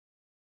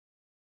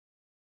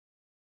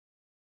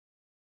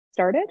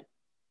started?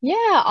 Yeah,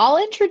 I'll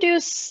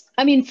just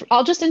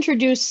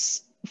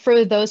introduce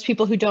for those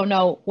people who don't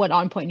know what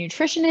On Point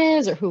Nutrition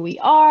is or who we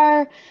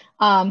are,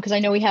 because I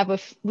know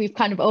we've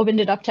kind of opened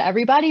it up to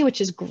everybody,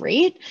 which is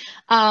great.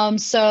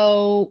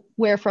 So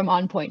we're from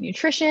On Point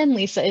Nutrition.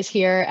 Lisa is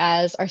here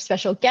as our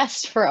special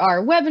guest for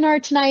our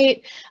webinar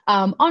tonight.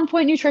 On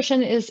Point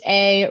Nutrition is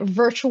a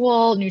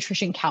virtual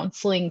nutrition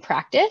counseling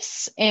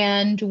practice,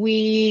 and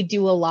we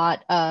do a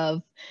lot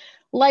of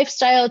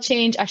lifestyle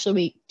change. Actually,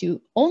 we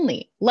do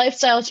only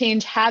lifestyle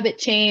change, habit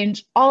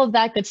change, all of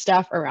that good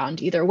stuff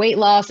around either weight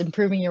loss,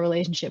 improving your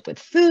relationship with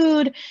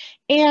food,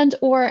 and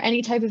or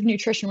any type of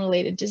nutrition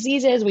related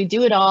diseases. We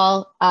do it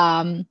all.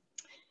 And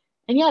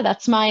yeah,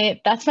 that's my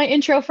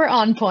intro for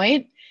On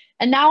Point.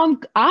 And now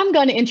I'm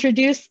going to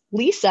introduce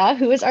Lisa,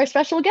 who is our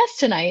special guest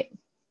tonight.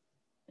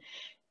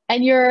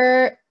 And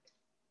you're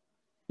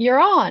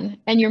on,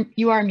 and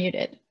you are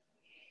muted.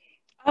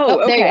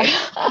 Oh, Oh, there you okay.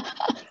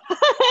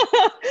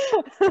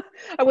 go.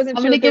 I wasn't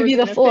I'm sure going to if there give was you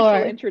the an official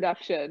floor.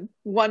 introduction.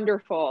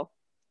 Wonderful.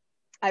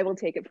 I will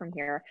take it from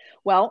here.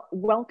 Well,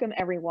 welcome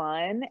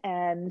everyone,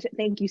 and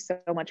thank you so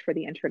much for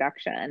the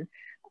introduction.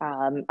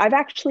 I've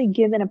actually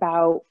given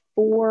about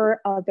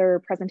 4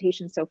 other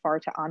presentations so far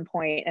to On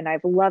Point, and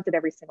I've loved it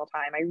every single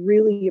time. I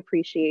really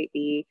appreciate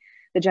the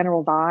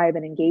general vibe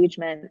and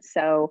engagement.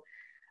 So,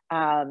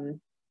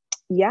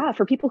 yeah,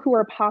 for people who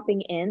are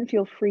popping in,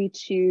 feel free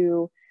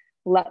to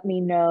let me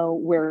know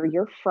where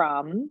you're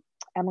from.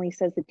 Emily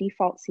says the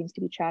default seems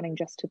to be chatting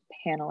just to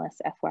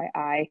panelists,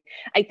 FYI.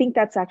 I think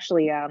that's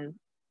actually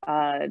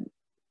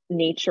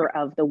nature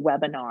of the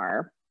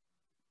webinar.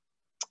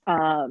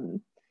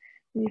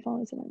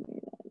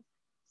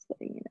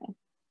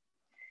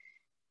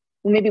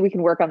 Maybe we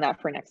can work on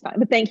that for next time.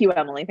 But thank you,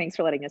 Emily. Thanks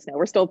for letting us know.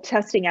 We're still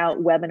testing out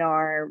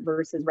webinar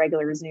versus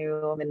regular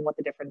Zoom and what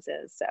the difference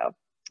is. So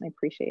I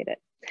appreciate it.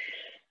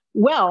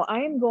 Well,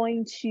 I am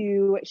going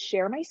to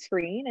share my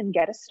screen and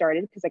get us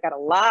started because I got a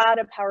lot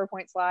of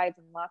PowerPoint slides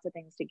and lots of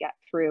things to get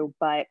through,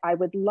 but I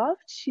would love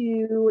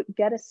to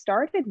get us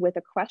started with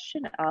a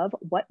question of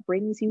what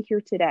brings you here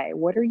today?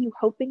 What are you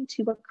hoping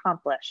to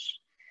accomplish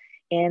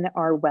in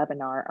our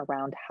webinar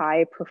around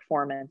high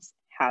performance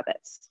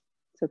habits?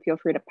 So feel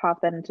free to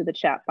pop that into the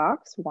chat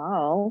box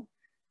while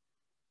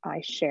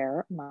I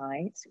share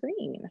my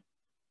screen.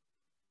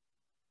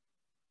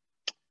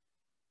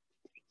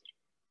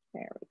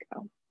 There we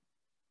go.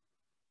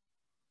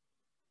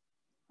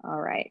 All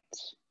right.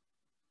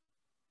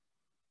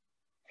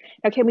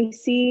 Now, can we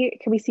see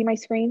my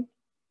screen?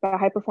 The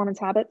high performance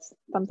habits,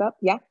 thumbs up?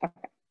 Yeah,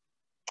 okay.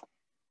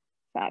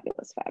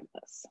 Fabulous,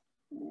 fabulous.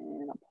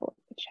 And I'll pull up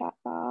the chat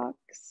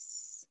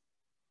box.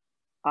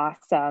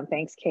 Awesome,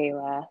 thanks,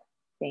 Kayla.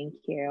 Thank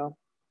you.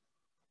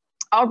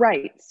 All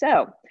right,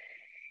 so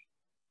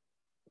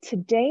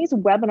today's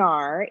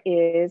webinar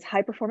is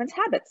high performance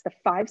habits, the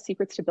 5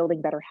 secrets to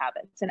building better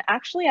habits. And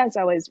actually, as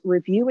I was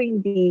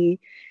reviewing the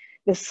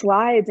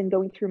slides and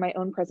going through my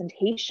own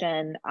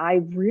presentation, I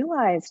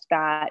realized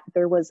that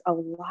there was a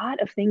lot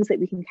of things that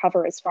we can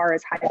cover as far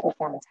as high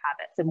performance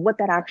habits and what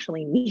that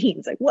actually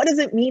means. Like, what does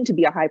it mean to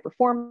be a high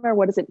performer?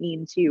 What does it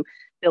mean to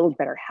build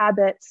better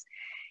habits?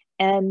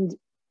 And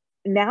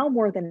now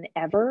more than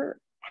ever,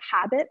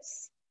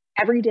 habits,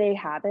 everyday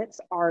habits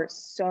are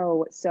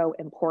so, so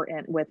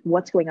important with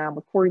what's going on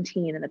with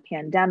quarantine and the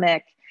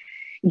pandemic.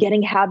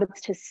 Getting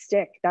habits to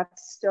stick,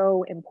 that's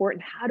so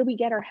important. How do we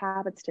get our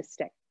habits to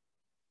stick?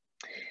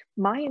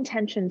 My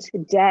intention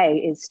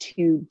today is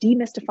to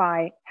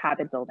demystify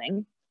habit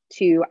building,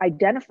 to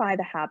identify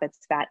the habits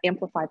that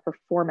amplify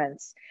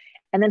performance,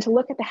 and then to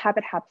look at the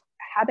habit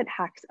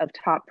hacks of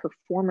top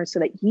performers so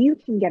that you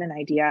can get an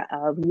idea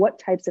of what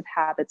types of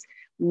habits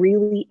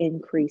really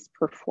increase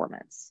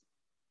performance.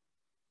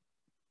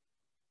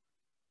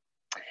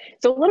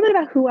 So a little bit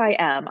about who I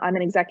am. I'm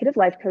an executive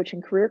life coach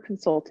and career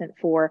consultant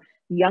for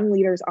young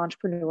leaders,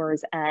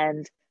 entrepreneurs,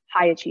 and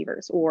high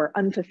achievers, or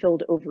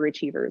unfulfilled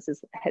overachievers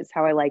is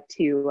how I like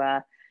to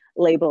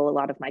label a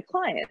lot of my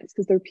clients,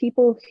 because they're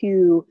people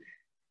who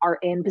are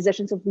in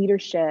positions of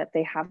leadership,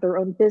 they have their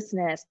own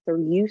business, they're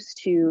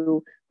used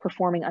to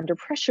performing under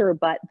pressure,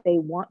 but they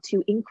want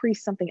to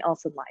increase something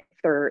else in life,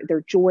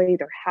 their joy,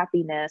 their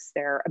happiness,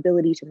 their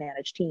ability to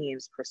manage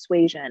teams,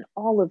 persuasion,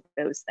 all of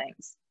those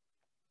things.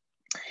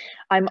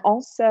 I'm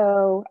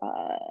also,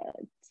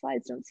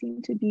 slides don't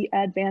seem to be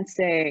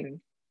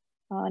advancing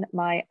on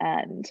my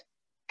end.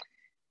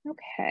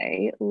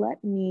 Okay,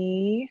 let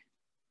me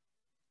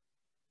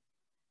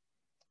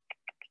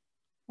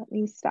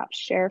stop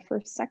share for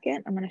a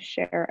second. I'm going to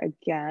share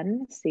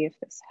again, see if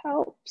this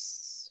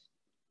helps.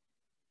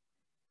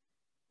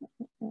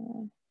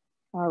 All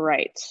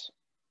right.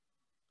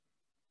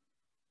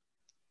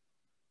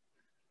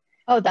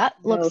 Oh, that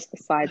looks the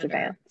slides better.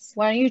 advance.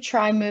 Why don't you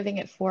try moving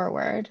it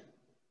forward?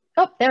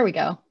 Oh, there we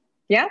go.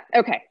 Yeah,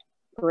 okay,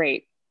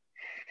 great.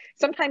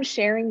 Sometimes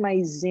sharing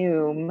my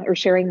Zoom or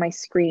sharing my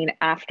screen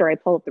after I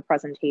pull up the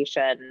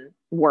presentation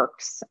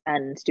works,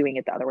 and doing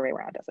it the other way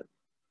around doesn't.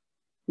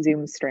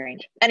 Zoom's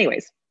strange.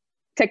 Anyways,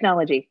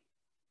 technology.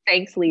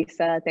 Thanks,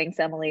 Lisa. Thanks,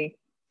 Emily.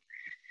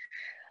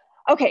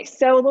 Okay,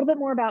 so a little bit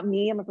more about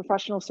me. I'm a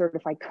professional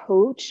certified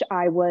coach.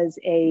 I was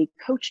a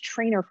coach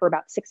trainer for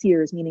about 6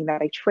 years, meaning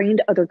that I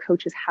trained other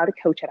coaches how to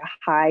coach at a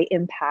high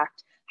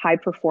impact, high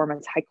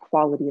performance, high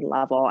quality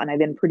level. And I've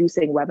been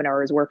producing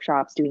webinars,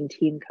 workshops, doing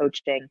team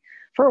coaching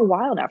for a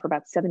while now, for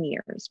about 7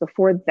 years.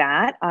 Before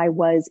that, I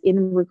was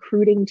in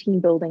recruiting, team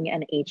building,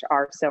 and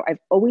HR. So I've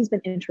always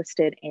been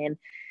interested in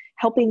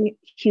helping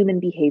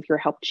human behavior,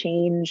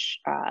 helping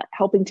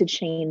to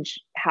change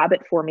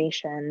habit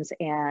formations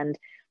and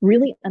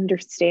really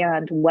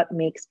understand what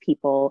makes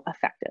people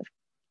effective.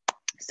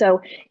 So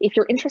if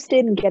you're interested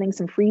in getting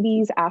some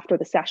freebies after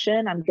the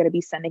session, I'm going to be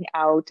sending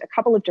out a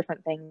couple of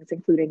different things,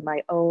 including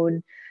my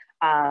own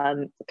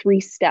 3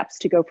 steps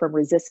to go from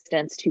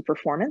resistance to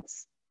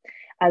performance,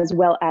 as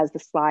well as the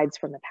slides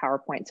from the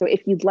PowerPoint. So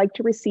if you'd like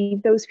to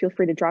receive those, feel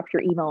free to drop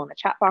your email in the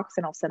chat box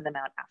and I'll send them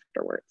out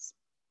afterwards.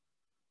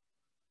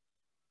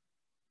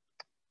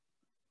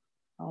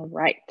 All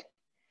right,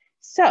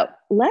 so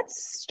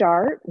let's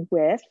start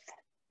with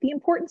the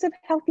importance of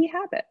healthy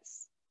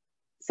habits.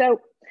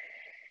 So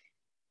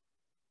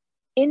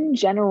in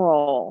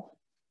general,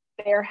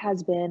 there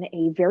has been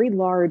a very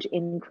large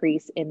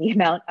increase in the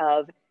amount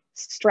of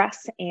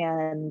stress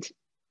and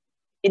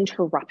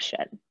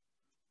interruption.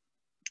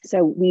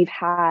 So we've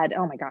had,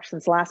 oh my gosh,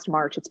 since last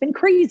March, it's been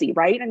crazy,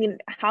 right? I mean,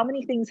 how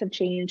many things have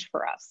changed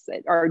for us?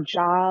 Our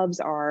jobs,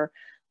 our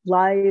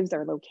lives,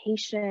 our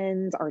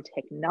locations, our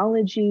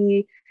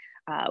technology.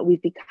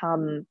 We've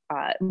become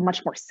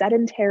much more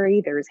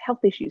sedentary. There's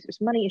health issues, there's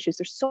money issues,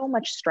 there's so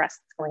much stress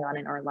that's going on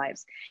in our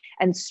lives.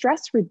 And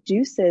stress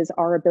reduces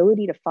our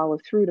ability to follow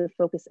through, to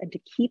focus, and to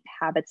keep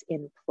habits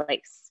in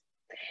place.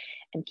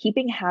 And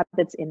keeping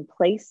habits in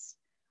place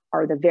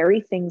are the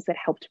very things that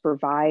help to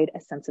provide a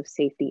sense of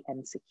safety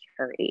and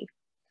security.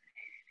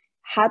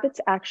 Habits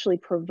actually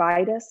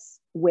provide us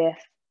with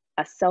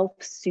a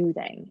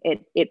self-soothing.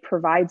 It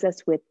provides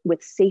us with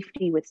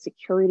safety, with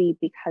security,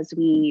 because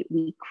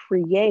we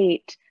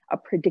create a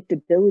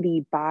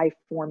predictability by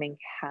forming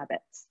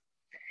habits.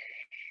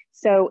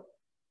 So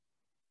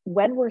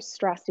when we're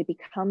stressed, it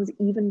becomes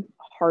even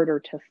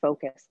harder to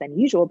focus than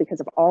usual because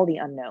of all the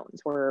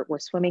unknowns. We're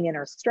swimming in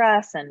our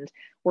stress, and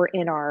we're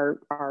in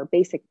our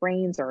basic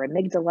brains, our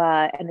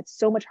amygdala, and it's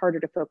so much harder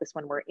to focus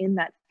when we're in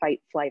that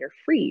fight, flight, or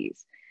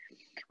freeze,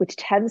 which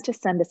tends to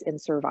send us in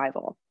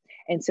survival.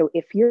 And so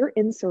if you're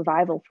in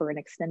survival for an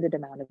extended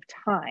amount of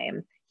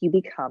time, you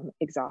become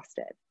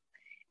exhausted.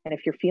 And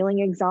if you're feeling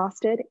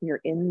exhausted,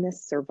 you're in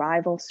this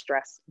survival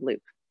stress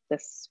loop,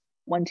 this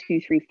 1,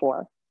 2, 3,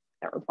 4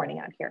 that we're pointing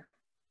out here.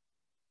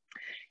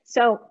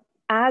 So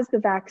as the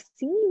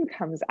vaccine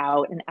comes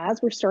out and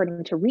as we're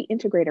starting to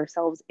reintegrate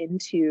ourselves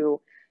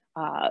into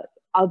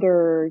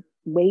other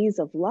ways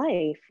of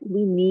life,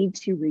 we need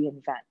to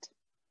reinvent.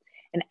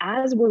 And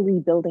as we're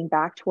rebuilding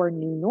back to our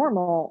new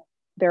normal,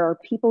 there are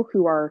people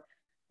who are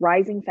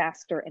rising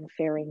faster and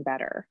faring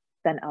better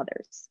than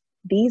others.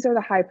 These are the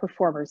high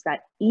performers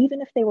that,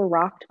 even if they were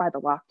rocked by the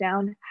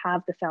lockdown,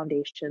 have the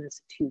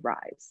foundations to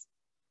rise.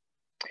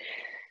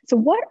 So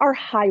what are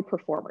high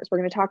performers? We're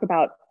going to talk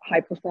about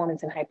high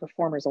performance and high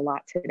performers a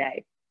lot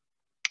today.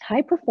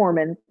 High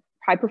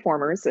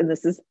performers, and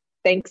this is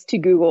thanks to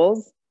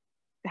Google's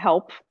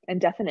help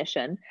and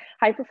definition,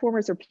 high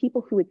performers are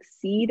people who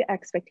exceed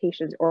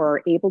expectations or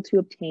are able to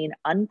obtain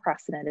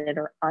unprecedented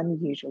or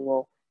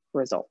unusual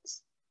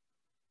results.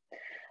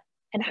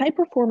 And high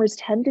performers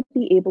tend to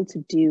be able to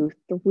do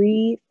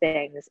 3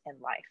 things in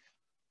life: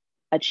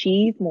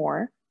 achieve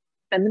more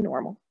than the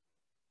normal,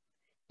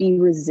 be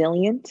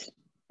resilient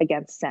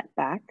against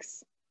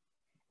setbacks,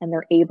 and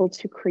they're able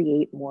to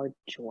create more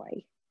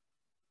joy.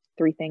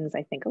 3 things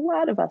I think a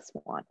lot of us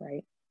want,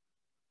 right?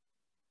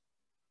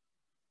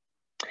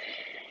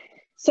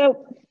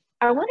 So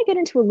I want to get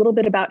into a little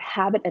bit about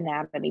habit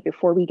anatomy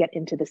before we get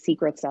into the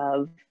secrets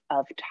of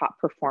top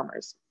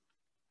performers.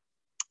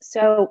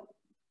 So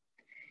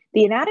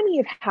the anatomy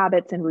of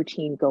habits and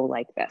routine go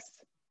like this.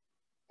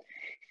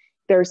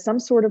 There's some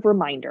sort of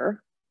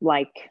reminder,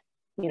 like,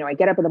 I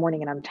get up in the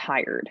morning and I'm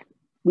tired.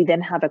 We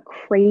then have a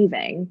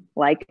craving,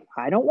 like,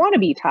 I don't want to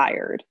be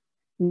tired.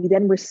 We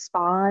then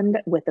respond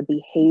with a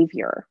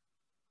behavior,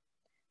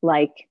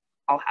 like,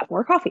 I'll have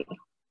more coffee.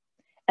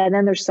 And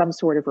then there's some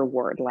sort of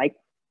reward, like,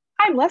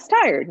 I'm less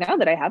tired now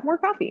that I have more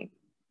coffee.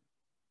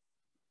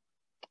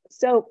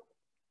 So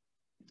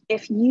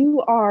if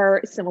you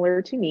are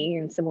similar to me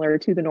and similar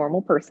to the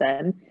normal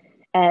person,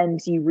 and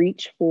you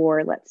reach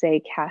for, let's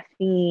say,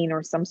 caffeine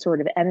or some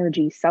sort of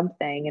energy,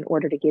 something in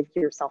order to give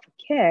yourself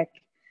a kick,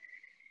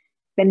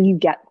 then you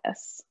get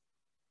this.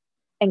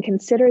 And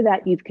consider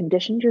that you've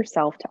conditioned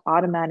yourself to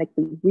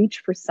automatically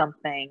reach for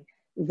something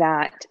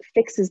that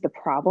fixes the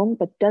problem,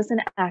 but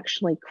doesn't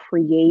actually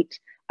create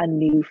a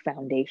new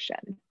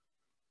foundation.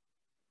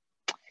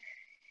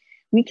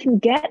 We can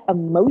get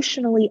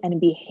emotionally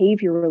and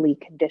behaviorally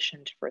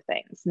conditioned for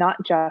things, not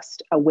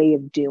just a way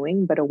of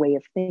doing, but a way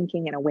of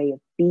thinking and a way of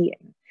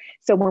being.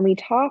 So when we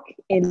talk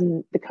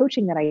in the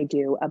coaching that I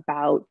do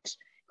about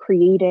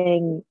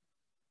creating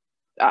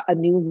a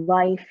new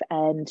life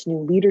and new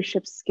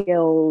leadership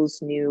skills,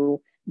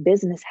 new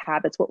business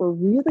habits, what we're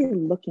really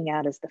looking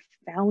at as the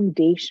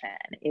foundation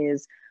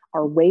is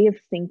our way of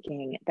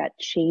thinking that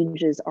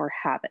changes our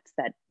habits,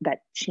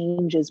 that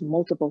changes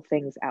multiple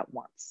things at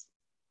once,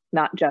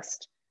 not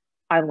just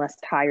I'm less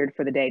tired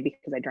for the day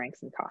because I drank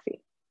some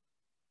coffee.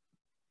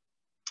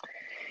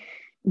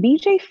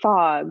 BJ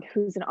Fogg,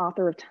 who's an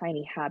author of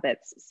Tiny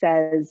Habits,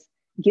 says,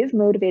 give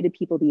motivated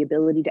people the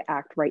ability to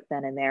act right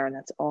then and there, and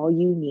that's all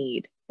you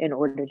need in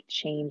order to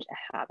change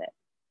a habit.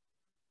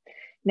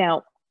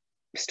 Now,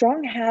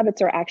 strong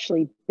habits are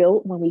actually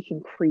built when we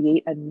can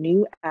create a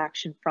new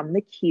action from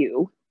the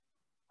cue,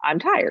 I'm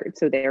tired,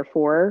 so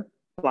therefore,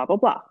 blah, blah,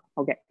 blah,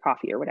 I'll get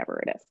coffee or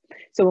whatever it is.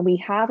 So when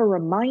we have a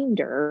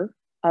reminder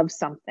of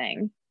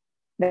something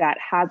that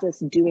has us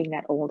doing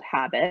that old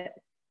habit,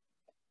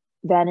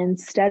 then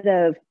instead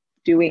of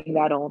doing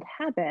that old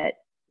habit,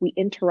 we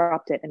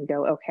interrupt it and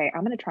go, okay,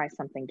 I'm going to try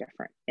something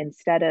different.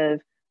 Instead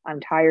of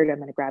I'm tired, I'm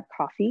going to grab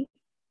coffee.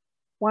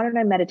 Why don't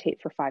I meditate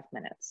for 5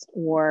 minutes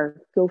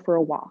or go for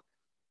a walk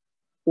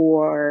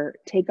or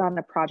take on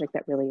a project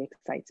that really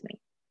excites me?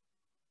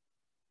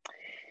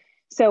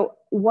 So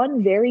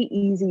one very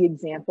easy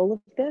example of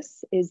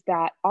this is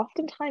that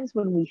oftentimes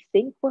when we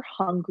think we're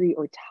hungry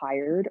or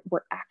tired,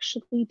 we're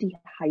actually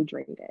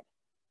dehydrated.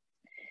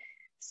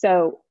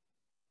 So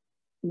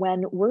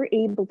when we're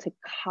able to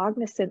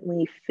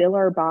cognizantly fill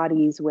our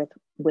bodies with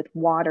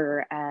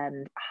water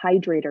and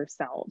hydrate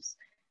ourselves,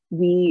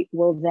 we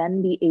will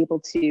then be able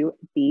to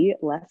be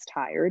less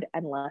tired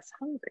and less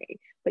hungry.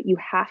 But you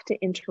have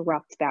to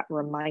interrupt that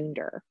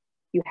reminder.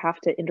 You have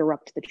to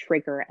interrupt the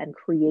trigger and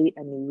create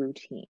a new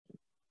routine.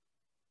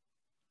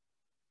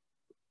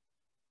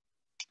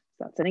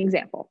 So that's an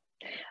example.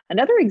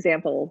 Another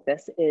example of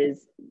this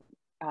is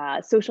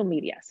social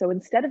media. So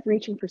instead of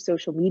reaching for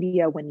social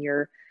media when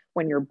you're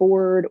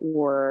bored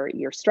or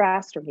you're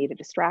stressed or need a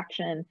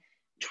distraction,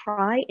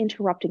 try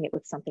interrupting it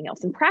with something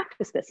else and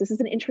practice this. This is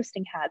an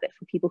interesting habit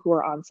for people who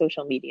are on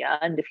social media.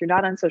 And if you're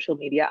not on social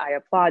media, I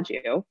applaud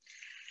you.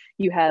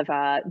 You have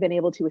been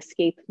able to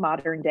escape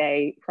modern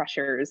day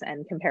pressures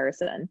and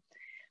comparison.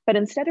 But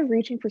instead of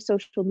reaching for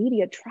social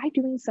media, try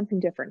doing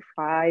something different.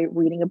 Try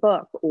reading a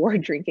book or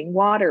drinking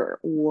water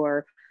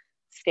or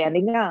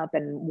standing up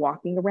and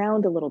walking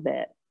around a little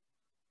bit.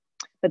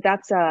 But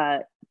that's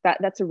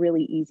a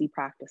really easy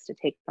practice to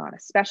take on,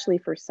 especially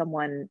for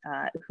someone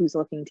who's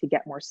looking to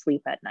get more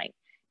sleep at night.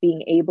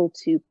 Being able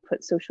to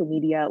put social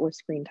media or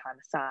screen time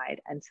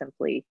aside and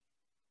simply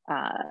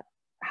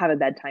have a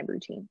bedtime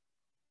routine.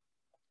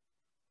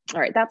 All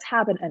right, that's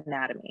habit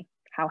anatomy,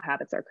 how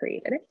habits are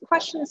created. Any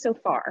questions so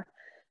far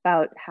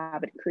about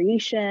habit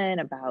creation,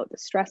 about the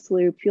stress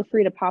loop? Feel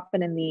free to pop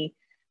it in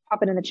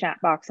the chat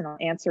box and I'll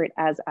answer it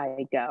as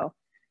I go.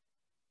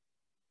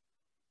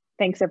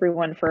 Thanks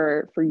everyone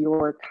for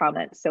your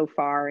comments so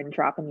far and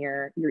dropping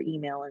your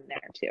email in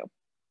there too.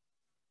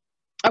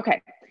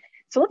 Okay,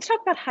 so let's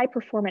talk about high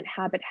performant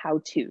habit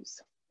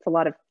how-tos. It's a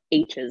lot of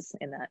H's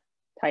in that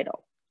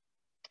title.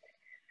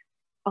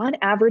 On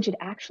average, it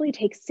actually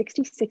takes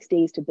 66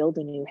 days to build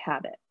a new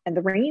habit, and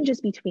the range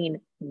is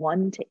between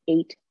 1 to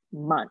 8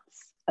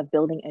 months of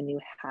building a new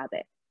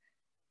habit.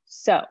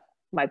 So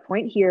my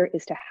point here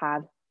is to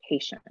have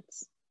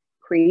patience.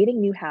 Creating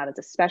new habits,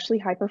 especially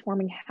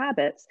high-performing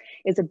habits,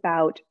 is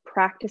about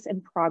practice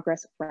and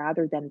progress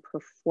rather than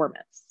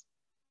performance.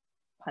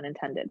 Pun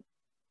intended.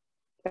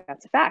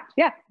 That's a fact.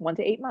 Yeah, 1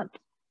 to 8 months.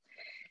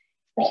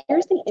 But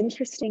here's the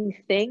interesting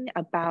thing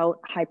about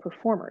high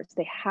performers.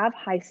 They have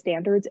high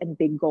standards and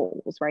big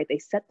goals, right? They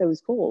set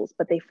those goals,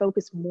 but they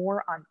focus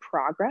more on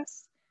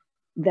progress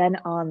than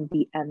on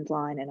the end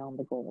line and on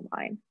the goal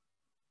line.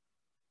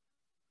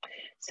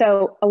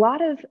 So a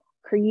lot of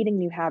creating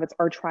new habits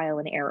are trial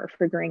and error,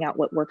 figuring out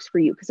what works for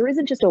you, because there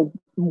isn't just a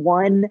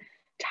one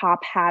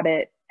top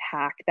habit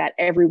hack that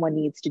everyone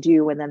needs to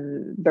do and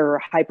then they're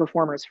high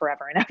performers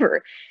forever and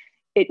ever.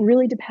 It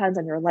really depends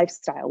on your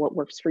lifestyle, what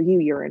works for you,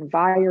 your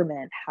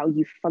environment, how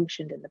you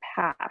functioned in the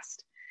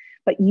past.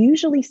 But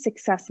usually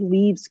success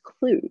leaves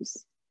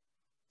clues.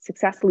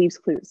 Success leaves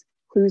clues,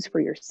 clues for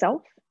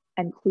yourself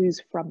and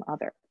clues from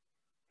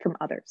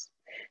others.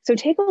 So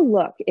take a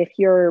look. If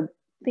you're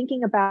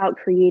thinking about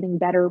creating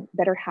better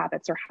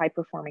habits or high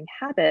performing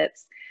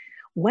habits,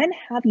 when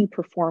have you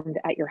performed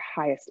at your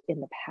highest in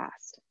the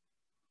past?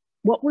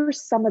 What were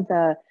some of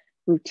the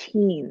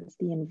routines,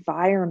 the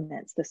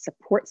environments, the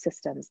support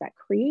systems that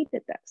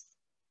created this?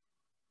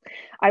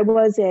 I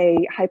was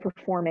a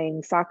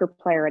high-performing soccer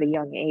player at a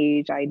young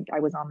age. I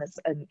was on this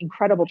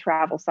incredible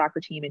travel soccer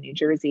team in New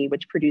Jersey,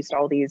 which produced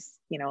all these,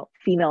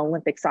 female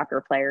Olympic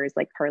soccer players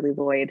like Carly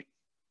Lloyd.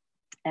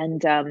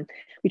 And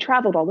we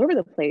traveled all over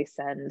the place.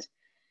 And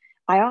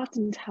I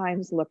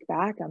oftentimes look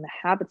back on the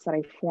habits that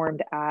I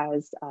formed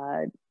as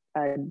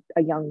a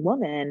young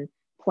woman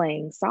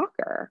playing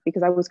soccer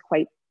because I was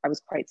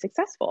quite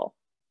successful.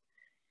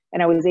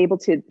 And I was able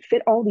to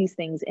fit all these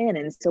things in.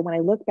 And so when I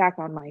look back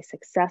on my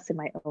success in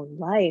my own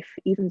life,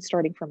 even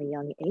starting from a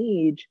young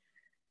age,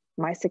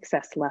 my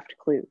success left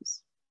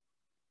clues.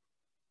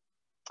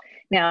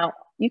 Now,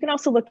 You can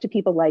also look to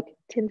people like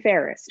Tim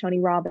Ferriss,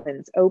 Tony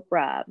Robbins,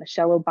 Oprah,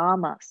 Michelle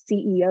Obama,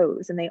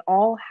 CEOs, and they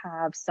all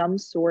have some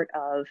sort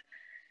of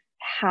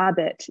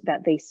habit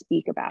that they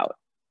speak about,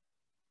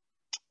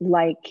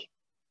 like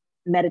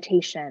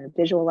meditation,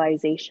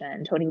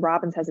 visualization. Tony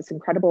Robbins has this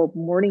incredible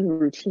morning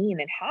routine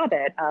and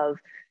habit of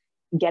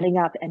getting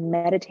up and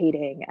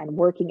meditating and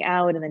working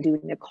out and then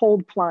doing a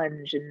cold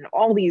plunge and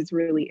all these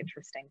really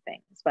interesting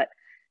things. But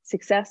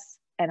success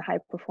and high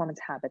performance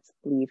habits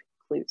leave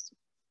clues.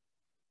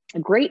 A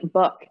great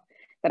book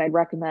that I'd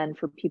recommend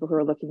for people who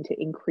are looking to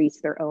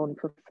increase their own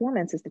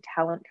performance is The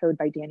Talent Code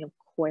by Daniel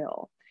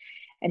Coyle.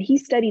 And he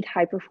studied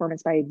high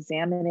performance by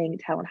examining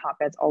talent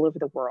hotbeds all over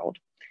the world.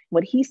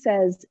 What he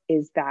says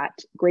is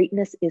that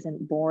greatness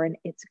isn't born,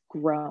 it's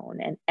grown,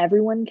 and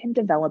everyone can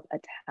develop a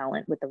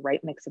talent with the right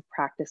mix of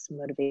practice,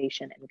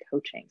 motivation, and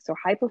coaching. So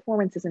high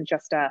performance isn't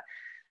just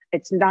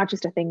it's not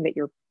just a thing that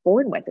you're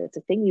born with, it's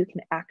a thing you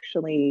can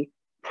actually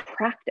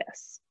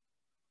practice.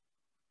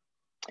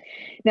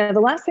 Now,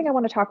 the last thing I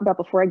want to talk about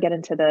before I get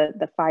into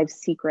the 5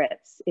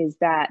 secrets is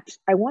that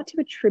I want to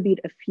attribute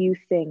a few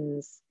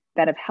things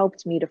that have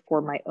helped me to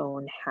form my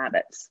own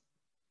habits.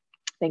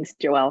 Thanks,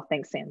 Joelle.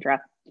 Thanks, Sandra,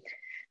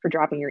 for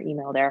dropping your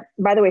email there.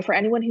 By the way, for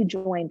anyone who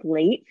joined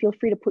late, feel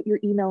free to put your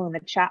email in the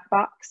chat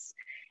box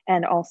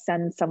and I'll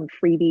send some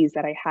freebies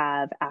that I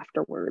have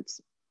afterwards.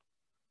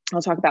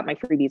 I'll talk about my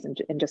freebies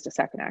in just a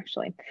second,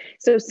 actually.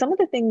 So some of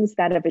the things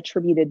that I've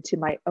attributed to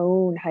my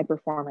own high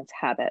performance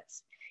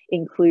habits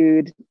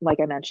include,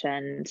 like I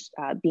mentioned,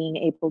 being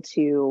able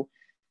to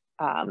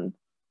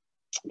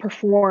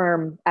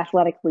perform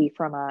athletically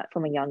from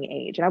a young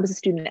age. And I was a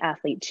student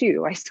athlete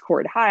too. I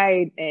scored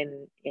high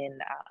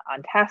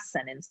on tests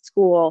and in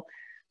school.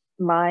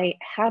 My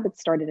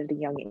habits started at a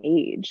young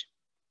age.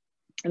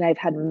 And I've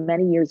had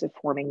many years of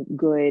forming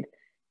good,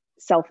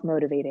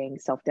 self-motivating,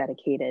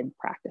 self-dedicated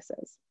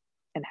practices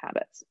and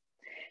habits.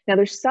 Now,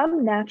 there's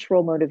some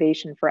natural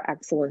motivation for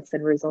excellence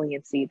and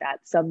resiliency that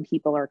some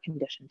people are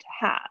conditioned to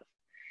have.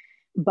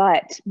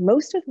 But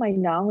most of my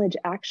knowledge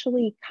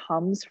actually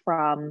comes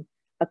from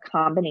a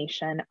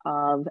combination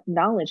of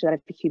knowledge that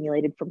I've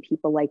accumulated from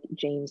people like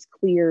James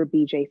Clear,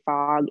 BJ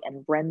Fogg,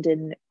 and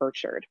Brendan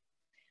Burchard.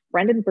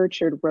 Brendan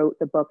Burchard wrote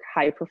the book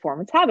High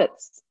Performance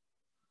Habits.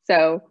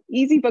 So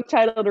easy book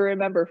title to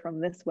remember from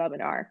this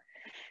webinar.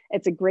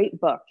 It's a great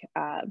book,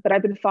 but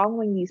I've been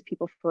following these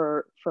people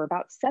for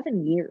about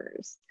 7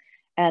 years,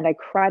 and I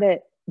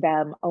credit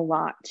them a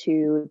lot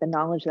to the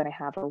knowledge that I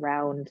have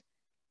around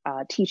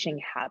teaching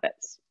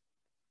habits.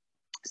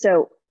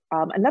 So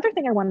another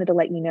thing I wanted to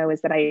let you know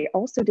is that I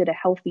also did a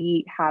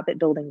healthy habit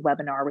building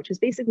webinar, which is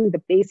basically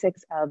the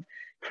basics of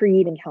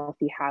creating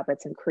healthy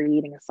habits and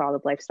creating a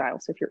solid lifestyle.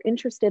 So if you're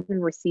interested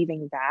in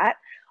receiving that,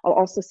 I'll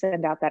also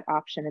send out that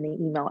option in the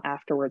email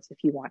afterwards if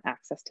you want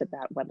access to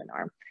that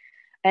webinar.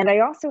 And I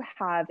also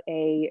have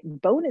a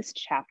bonus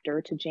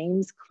chapter to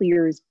James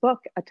Clear's book,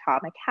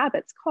 Atomic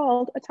Habits,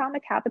 called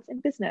Atomic Habits in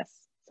Business.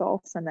 So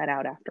I'll send that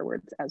out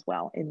afterwards as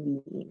well in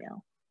the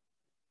email.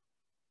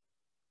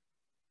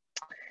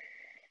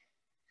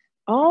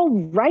 All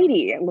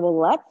righty, well,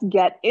 let's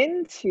get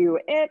into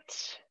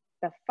it.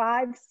 The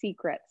 5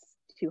 secrets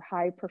to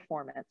high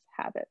performance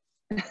habits.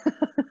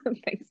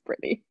 Thanks,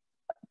 Brittany.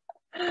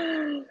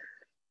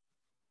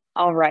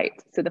 All right,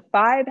 so the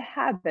 5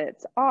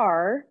 habits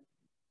are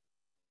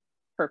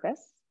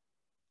purpose,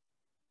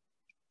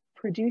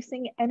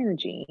 producing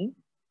energy,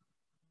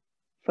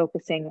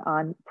 focusing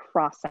on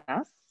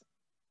process,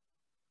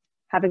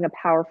 having a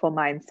powerful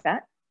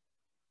mindset,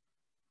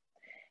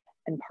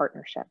 and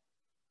partnership.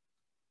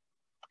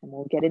 And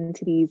we'll get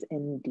into these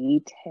in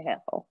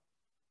detail.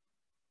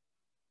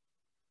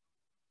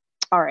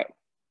 All right,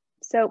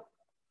 so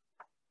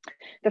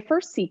the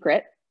first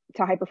secret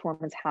to high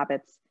performance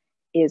habits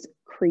is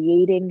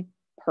creating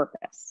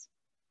purpose.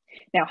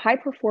 Now, high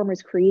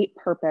performers create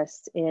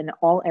purpose in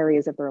all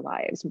areas of their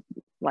lives,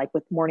 like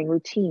with morning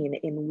routine,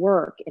 in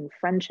work, in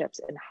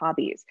friendships, in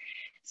hobbies.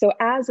 So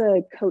as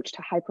a coach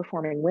to high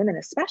performing women,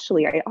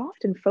 especially, I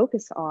often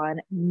focus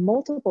on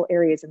multiple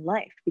areas in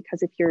life,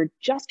 because if you're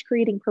just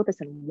creating purpose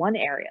in one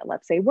area,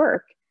 let's say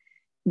work,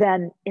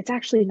 then it's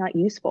actually not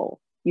useful.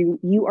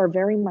 You are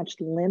very much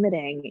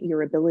limiting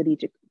your ability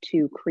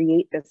to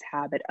create this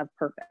habit of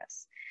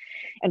purpose.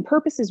 And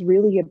purpose is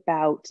really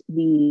about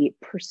the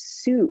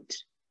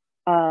pursuit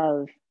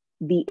of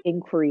the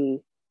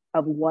inquiry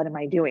of what am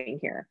I doing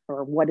here,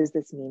 or what does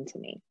this mean to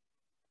me?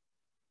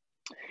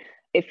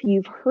 If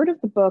you've heard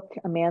of the book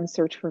A Man's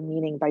Search for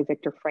Meaning by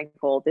Viktor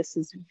Frankl, this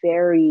is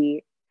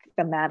very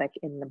thematic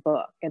in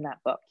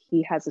that book.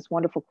 He has this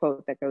wonderful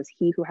quote that goes,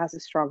 "He who has a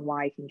strong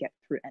why can get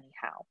through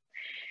anyhow."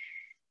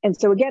 And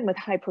so again, with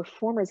high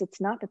performers, it's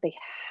not that they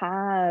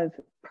have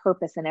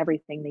purpose in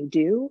everything they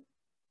do,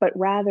 but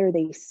rather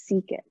they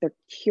seek it. They're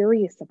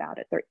curious about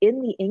it. They're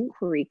in the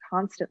inquiry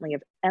constantly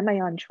of, am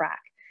I on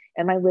track?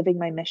 Am I living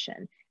my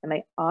mission? Am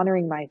I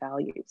honoring my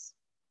values?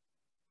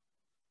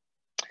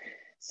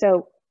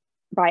 So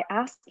by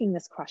asking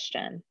this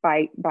question,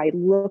 by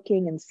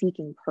looking and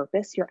seeking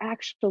purpose, you're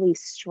actually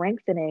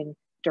strengthening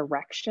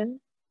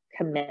direction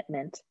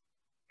commitment,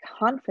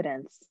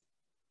 confidence,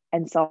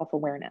 and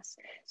self-awareness.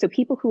 So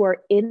people who are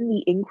in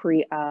the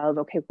inquiry of,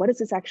 okay, what does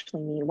this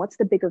actually mean? What's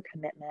the bigger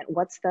commitment?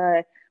 What's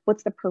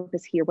the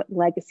purpose here? What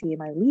legacy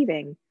am I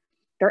leaving?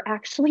 They're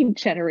actually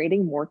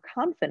generating more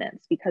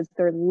confidence because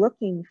they're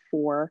looking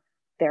for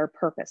their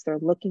purpose. They're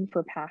looking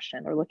for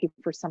passion. They're looking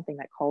for something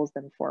that calls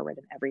them forward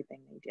in everything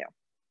they do.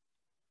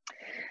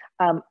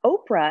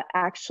 Oprah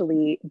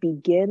actually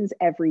begins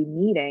every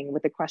meeting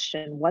with the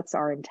question, what's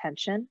our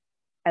intention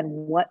and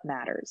what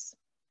matters?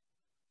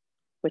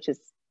 Which is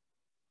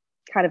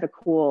kind of a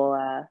cool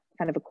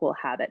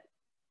habit.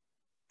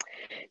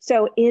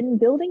 So in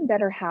Building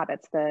Better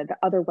Habits, the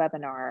other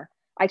webinar,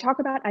 I talk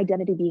about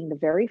identity being the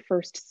very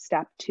first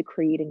step to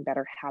creating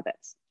better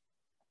habits.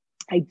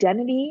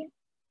 Identity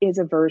is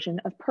a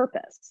version of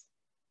purpose.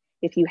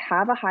 If you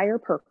have a higher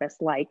purpose,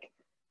 like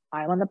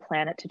I'm on the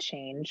planet to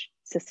change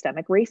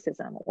systemic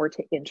racism or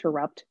to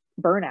interrupt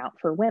burnout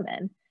for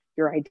women,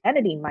 your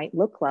identity might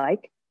look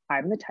like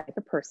I'm the type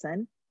of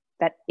person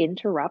that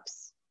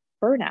interrupts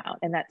burnout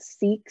and that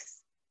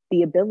seeks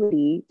the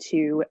ability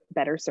to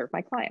better serve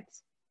my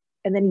clients.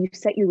 And then you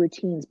set your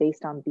routines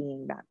based on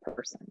being that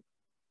person.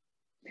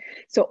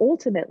 So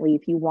ultimately,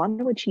 if you want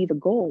to achieve a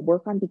goal,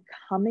 work on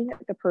becoming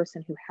the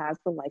person who has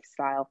the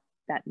lifestyle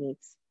that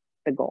meets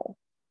the goal.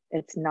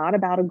 It's not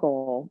about a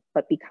goal,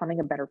 but becoming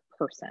a better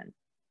person.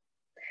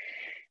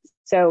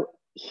 So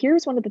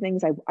here's one of the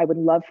things I would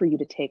love for you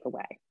to take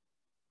away.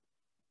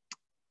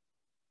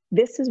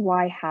 This is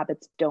why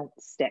habits don't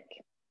stick.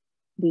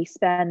 We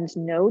spend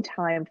no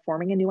time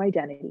forming a new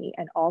identity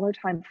and all our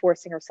time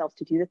forcing ourselves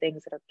to do the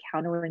things that are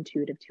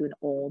counterintuitive to an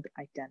old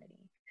identity.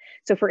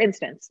 So for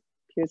instance,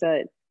 here's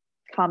a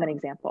common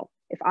example.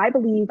 If I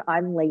believe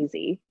I'm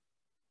lazy,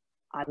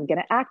 I'm going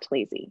to act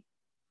lazy.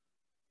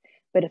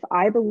 But if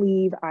I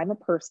believe I'm a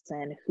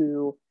person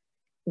who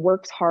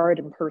works hard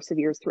and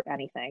perseveres through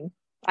anything,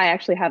 I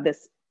actually have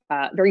this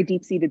very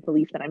deep-seated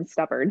belief that I'm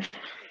stubborn.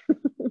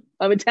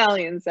 I'm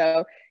Italian,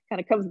 so kind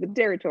of comes with the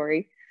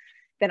territory.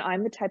 Then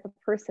I'm the type of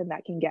person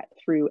that can get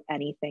through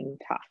anything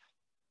tough.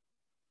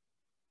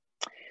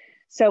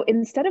 So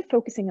instead of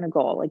focusing on a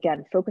goal,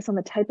 again, focus on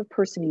the type of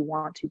person you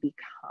want to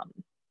become.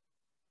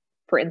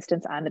 For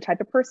instance, I'm the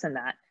type of person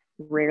that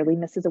rarely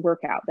misses a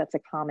workout. That's a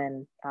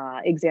common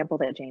example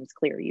that James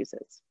Clear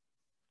uses.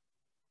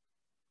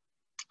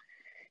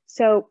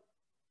 So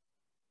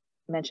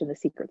I mentioned the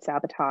secret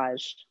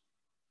sabotage.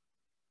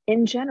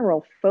 In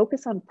general,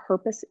 focus on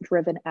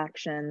purpose-driven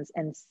actions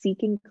and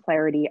seeking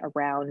clarity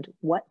around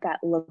what that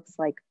looks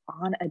like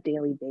on a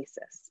daily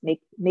basis,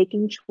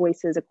 making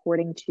choices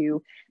according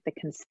to the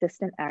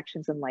consistent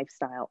actions and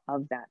lifestyle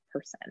of that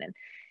person. And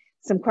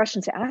some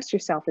questions to ask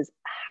yourself is,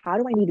 how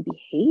do I need to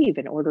behave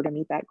in order to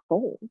meet that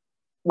goal?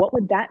 What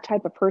would that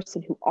type of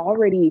person who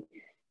already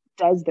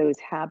does those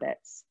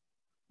habits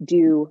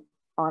do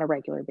on a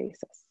regular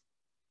basis?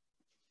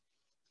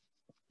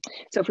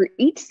 So for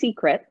each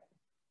secret,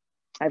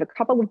 I have a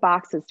couple of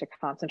boxes to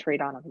concentrate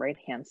on the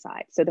right-hand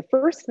side. So the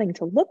first thing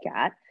to look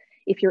at,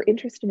 if you're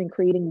interested in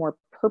creating more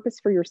purpose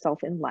for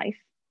yourself in life,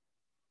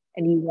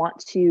 and you want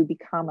to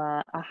become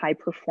a high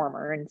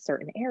performer in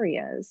certain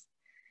areas,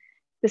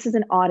 this is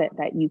an audit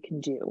that you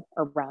can do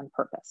around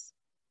purpose.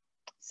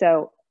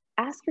 So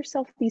ask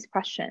yourself these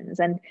questions.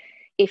 And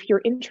if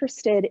you're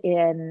interested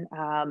in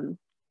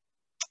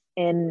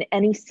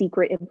any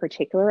secret in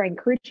particular, I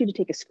encourage you to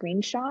take a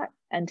screenshot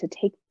and to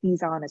take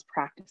these on as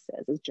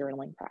practices, as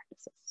journaling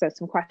practices. So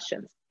some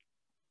questions.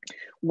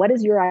 What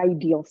does your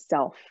ideal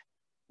self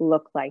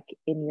look like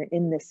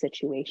in this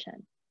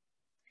situation?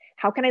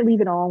 How can I leave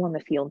it all on the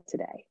field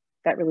today?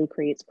 That really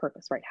creates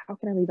purpose, right? How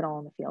can I leave it all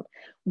on the field?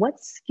 What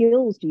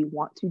skills do you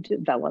want to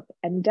develop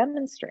and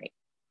demonstrate?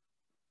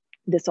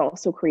 This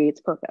also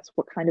creates purpose.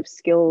 What kind of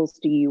skills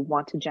do you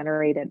want to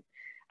generate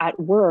at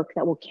work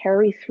that will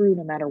carry through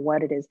no matter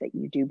what it is that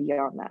you do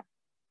beyond that?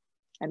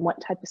 And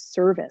what type of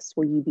service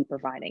will you be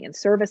providing? And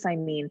service, I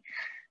mean,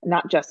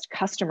 not just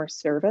customer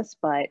service,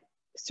 but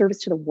service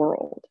to the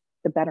world,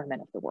 the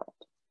betterment of the world.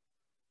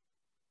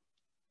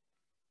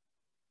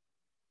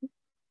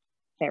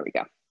 There we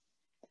go.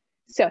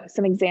 So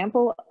some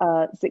examples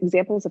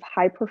of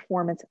high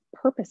performance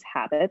purpose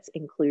habits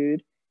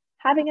include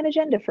having an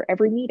agenda for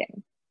every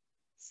meeting,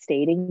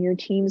 stating your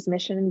team's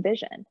mission and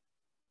vision,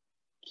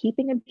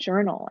 keeping a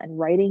journal and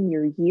writing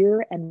your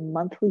year and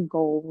monthly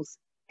goals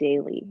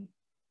daily,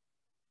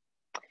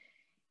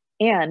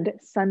 and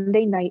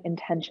Sunday night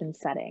intention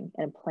setting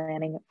and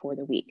planning for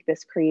the week.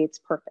 This creates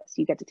purpose.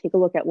 You get to take a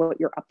look at what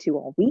you're up to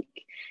all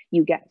week.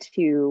 You get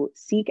to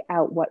seek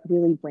out what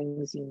really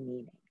brings you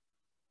meaning.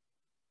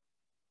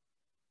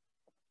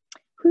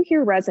 Who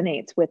here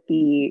resonates with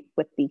the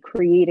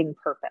creating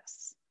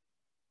purpose?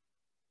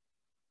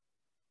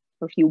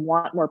 Or if you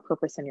want more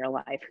purpose in your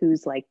life,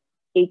 who's like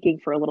aching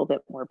for a little bit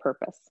more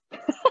purpose?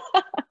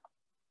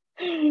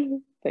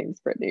 Thanks,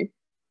 Brittany.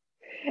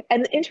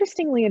 And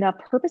interestingly enough,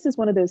 purpose is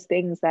one of those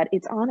things that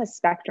it's on a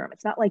spectrum.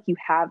 It's not like you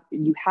have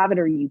it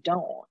or you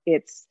don't.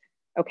 It's,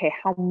 okay,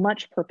 how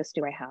much purpose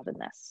do I have in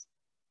this?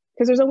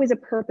 because there's always a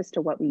purpose to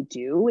what we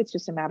do. It's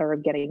just a matter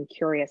of getting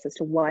curious as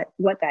to what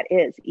that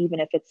is, even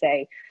if it's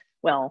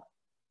well,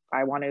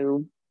 I want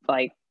to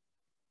like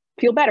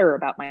feel better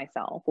about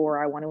myself,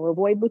 or I want to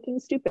avoid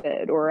looking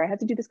stupid, or I have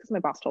to do this because my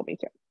boss told me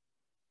to.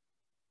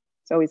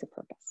 It's always a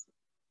purpose.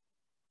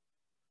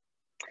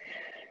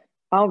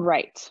 All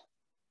right,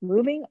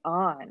 moving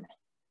on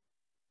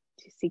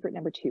to secret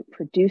number 2,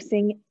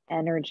 producing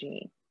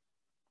energy.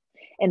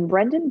 In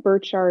Brendan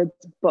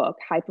Burchard's book,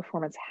 High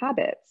Performance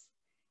Habits,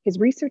 his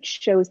research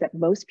shows that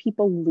most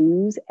people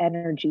lose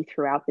energy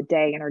throughout the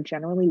day and are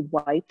generally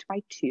wiped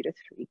by 2 to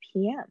 3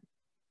 p.m.,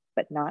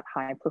 but not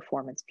high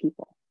performance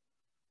people.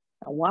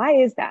 Now, why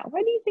is that?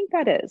 Why do you think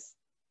that is?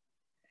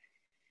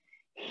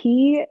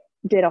 He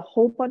did a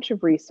whole bunch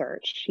of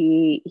research.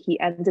 He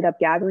ended up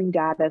gathering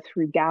data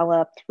through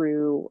Gallup,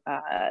 through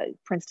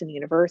Princeton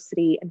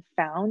University, and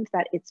found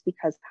that it's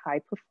because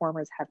high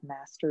performers have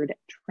mastered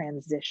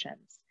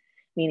transitions,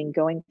 meaning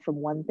going from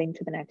one thing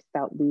to the next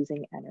without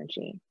losing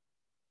energy.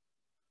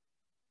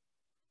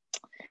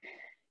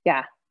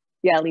 Yeah,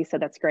 Lisa,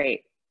 that's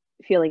great.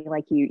 Feeling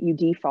like you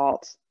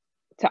default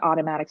to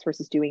automatics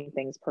versus doing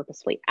things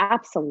purposefully.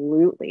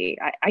 Absolutely.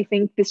 I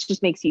think this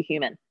just makes you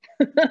human.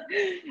 I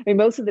mean,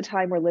 most of the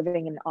time we're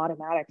living in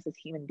automatics as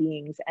human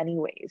beings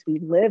anyways. We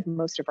live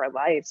most of our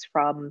lives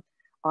from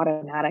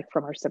automatic,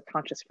 from our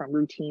subconscious, from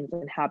routines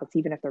and habits,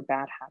 even if they're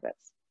bad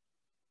habits.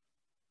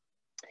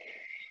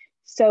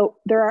 So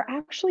there are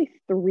actually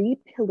 3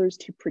 pillars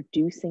to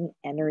producing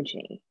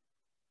energy.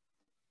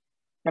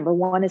 Number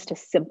 1 is to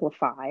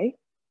simplify.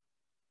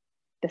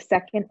 The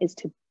second is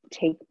to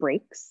take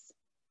breaks.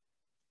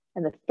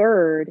 And the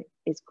third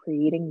is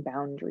creating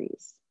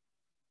boundaries.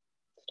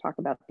 Let's talk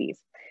about these.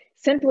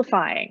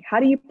 Simplifying.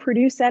 How do you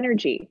produce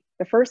energy?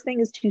 The first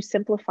thing is to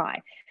simplify.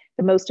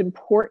 The most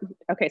important,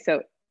 okay,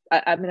 so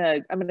I'm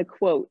gonna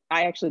quote,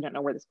 I actually don't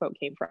know where this quote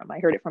came from. I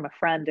heard it from a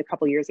friend a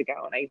couple years ago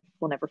and I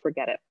will never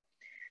forget it.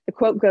 The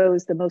quote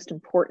goes, "The most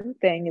important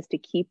thing is to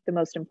keep the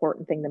most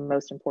important thing the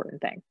most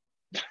important thing."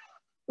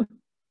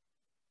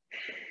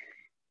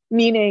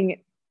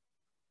 Meaning,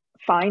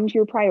 find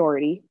your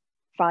priority,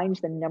 find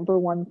the number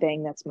 1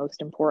 thing that's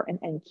most important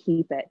and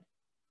keep it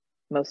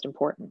most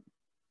important.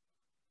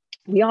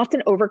 We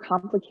often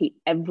overcomplicate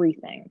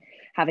everything,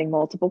 having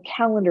multiple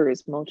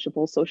calendars,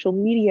 multiple social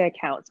media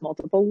accounts,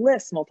 multiple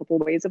lists, multiple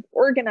ways of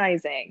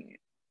organizing.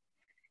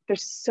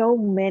 There's so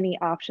many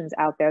options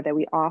out there that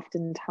we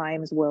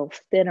oftentimes will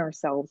thin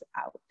ourselves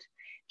out.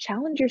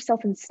 Challenge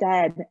yourself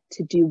instead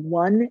to do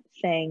one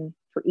thing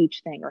for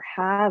each thing, or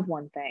have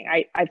one thing.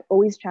 I've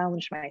always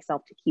challenged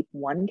myself to keep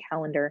one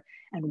calendar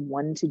and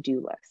one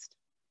to-do list.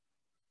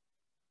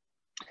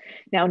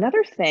 Now,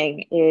 another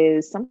thing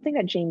is something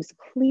that James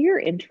Clear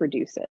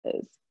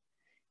introduces,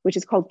 which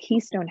is called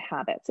keystone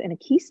habits. And a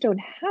keystone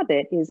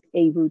habit is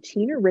a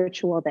routine or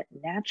ritual that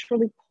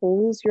naturally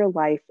pulls your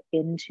life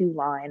into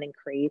line and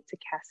creates a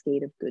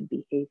cascade of good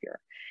behavior.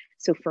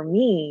 So for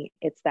me,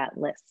 it's that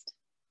list.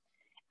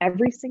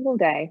 Every single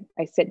day,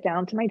 I sit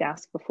down to my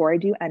desk before I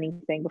do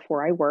anything,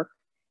 before I work,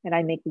 and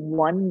I make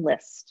one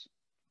list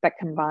that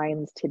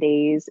combines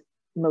today's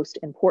most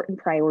important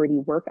priority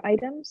work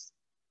items,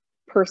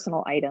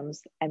 personal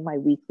items, and my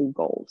weekly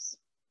goals.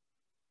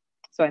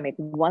 So I make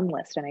one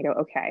list and I go,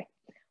 okay,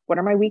 what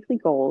are my weekly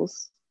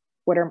goals?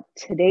 What are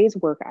today's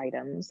work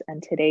items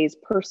and today's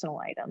personal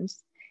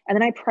items? And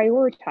then I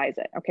prioritize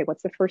it. Okay,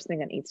 what's the first thing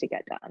that needs to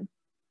get done?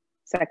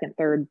 Second,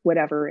 third,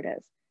 whatever it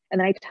is. And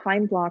then I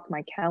time block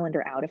my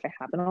calendar out, if I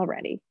haven't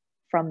already,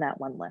 from that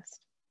one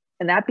list.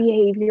 And that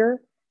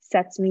behavior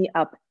sets me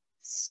up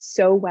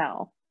so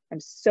well. I'm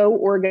so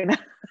organized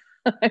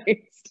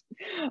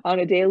on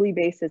a daily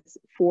basis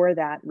for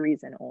that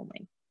reason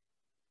only.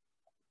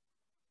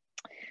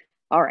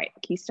 All right,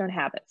 keystone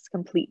habits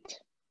complete.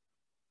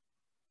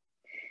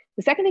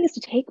 The second thing is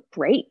to take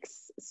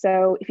breaks.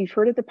 So if you've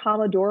heard of the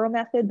Pomodoro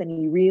method, then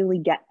you really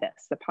get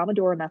this. The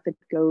Pomodoro method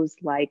goes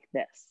like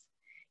this.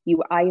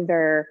 You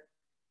either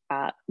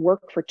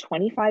work for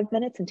 25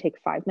 minutes and take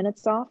 5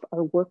 minutes off,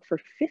 or work for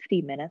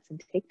 50 minutes and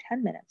take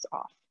 10 minutes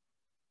off.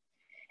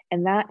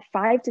 And that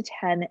 5 to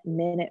 10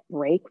 minute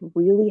break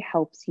really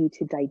helps you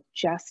to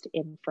digest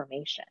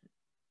information.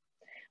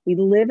 We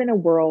live in a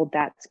world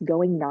that's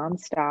going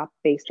nonstop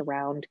based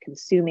around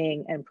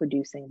consuming and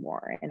producing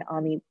more. And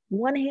on the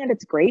one hand,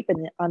 it's great, but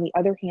on the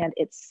other hand,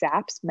 it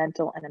saps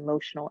mental and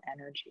emotional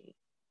energy.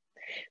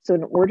 So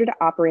in order to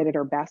operate at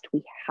our best,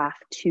 we have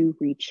to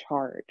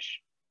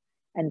recharge.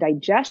 And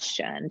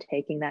digestion,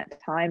 taking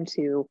that time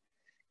to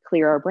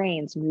clear our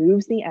brains,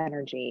 moves the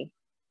energy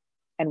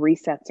and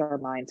resets our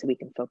mind so we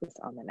can focus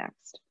on the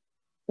next.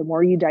 The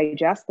more you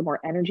digest, the more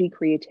energy,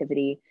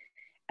 creativity,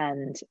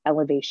 and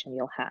elevation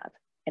you'll have.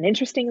 And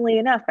interestingly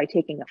enough, by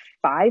taking a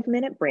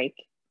 5-minute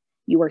break,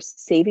 you are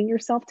saving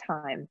yourself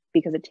time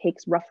because it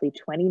takes roughly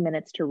 20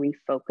 minutes to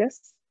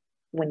refocus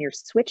when you're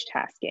switch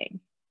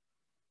tasking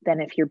than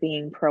if you're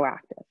being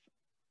proactive.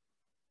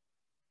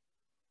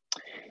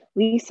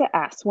 Lisa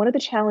asks, one of the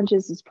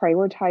challenges is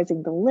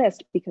prioritizing the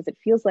list because it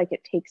feels like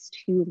it takes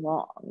too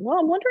long. Well,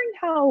 I'm wondering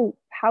how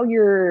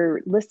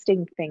you're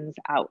listing things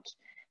out.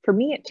 For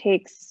me, it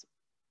takes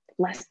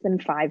less than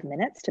 5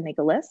 minutes to make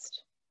a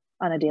list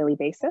on a daily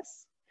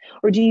basis.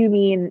 Or do you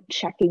mean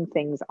checking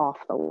things off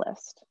the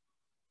list?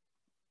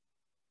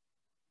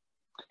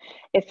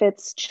 If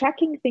it's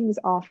checking things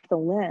off the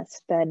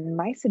list, then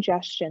my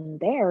suggestion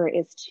there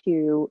is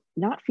to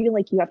not feel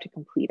like you have to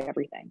complete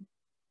everything.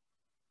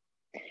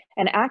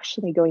 And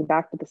actually, going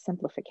back to the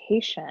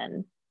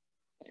simplification,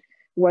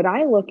 what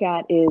I look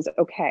at is,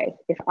 okay,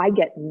 if I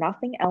get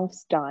nothing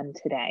else done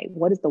today,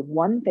 what is the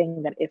one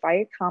thing that if I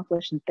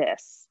accomplish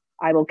this,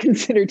 I will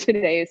consider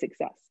today a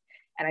success?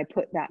 And I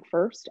put that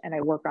first and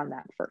I work on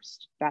that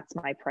first. That's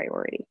my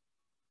priority.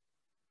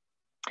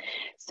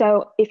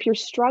 So if you're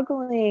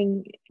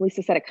struggling,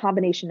 Lisa said a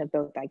combination of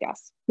both, I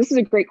guess. This is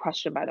a great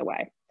question, by the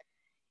way.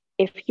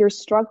 If you're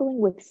struggling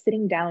with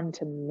sitting down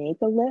to make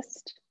a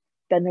list,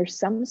 then there's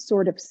some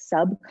sort of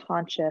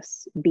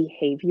subconscious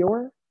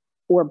behavior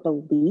or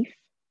belief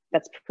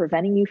that's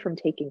preventing you from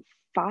taking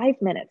 5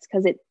 minutes,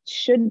 because it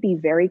should be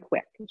very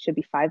quick. It should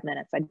be 5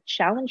 minutes. I'd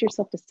challenge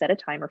yourself to set a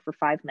timer for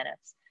 5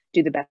 minutes.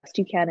 Do the best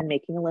you can in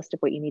making a list of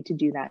what you need to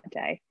do that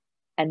day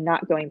and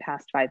not going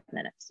past 5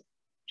 minutes.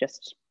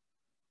 Just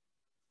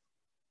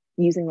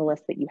using the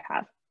list that you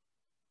have.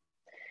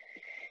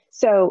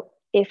 So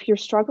if you're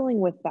struggling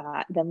with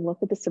that, then look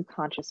at the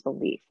subconscious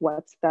belief.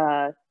 What's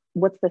the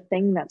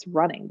thing that's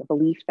running? The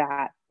belief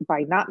that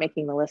by not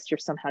making the list, you're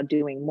somehow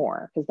doing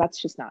more, because that's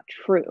just not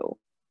true.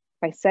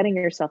 By setting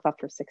yourself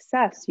up for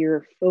success,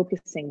 you're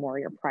focusing more,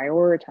 you're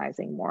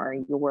prioritizing more,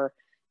 you're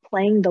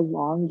playing the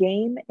long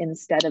game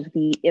instead of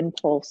the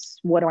impulse,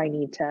 what do I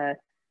need to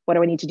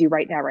do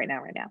right now?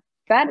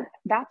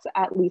 That's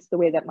at least the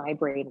way that my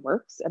brain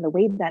works, and the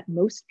way that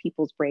most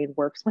people's brain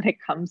works when it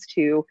comes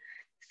to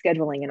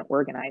scheduling and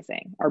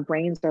organizing. Our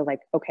brains are like,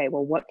 okay,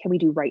 well, what can we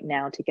do right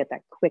now to get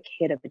that quick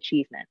hit of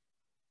achievement?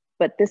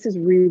 But this is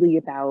really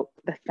about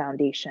the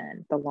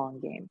foundation, the long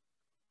game.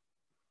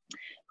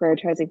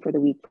 Prioritizing for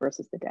the week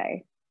versus the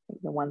day.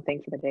 The one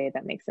thing for the day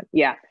that makes it,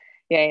 yeah.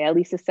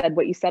 Lisa said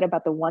what you said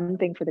about the one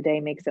thing for the day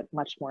makes it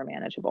much more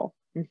manageable.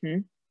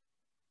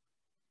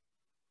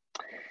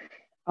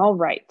 All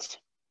right.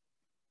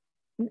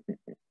 Let's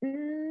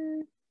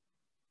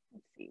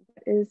see,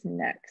 what is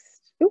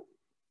next? Ooh,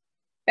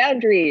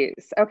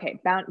 boundaries. Okay,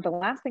 the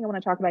last thing I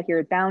want to talk about here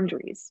is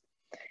boundaries.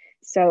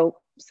 So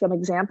some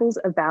examples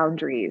of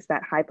boundaries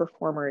that high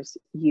performers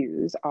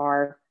use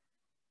are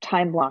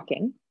time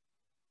blocking,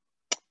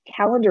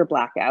 calendar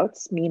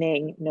blackouts,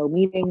 meaning no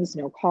meetings,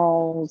 no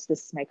calls,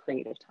 this is my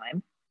creative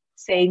time,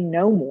 saying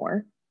no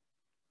more,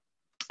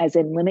 as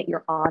in limit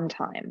your on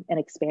time and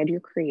expand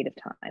your creative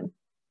time,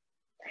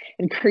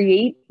 and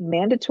create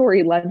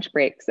mandatory lunch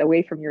breaks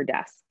away from your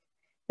desk.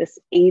 This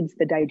aids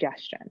the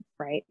digestion,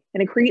 right?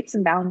 And it creates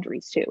some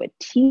boundaries too. It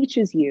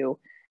teaches you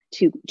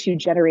to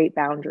generate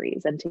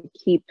boundaries and to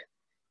keep,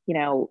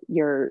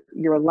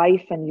 your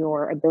life and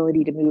your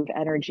ability to move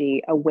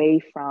energy away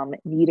from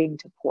needing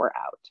to pour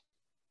out.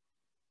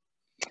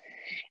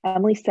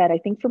 Emily said, I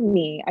think for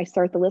me, I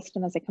start the list,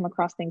 and as I come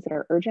across things that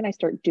are urgent, I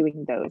start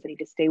doing those. I need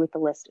to stay with the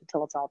list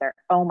until it's all there.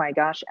 Oh my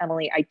gosh,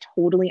 Emily, I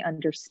totally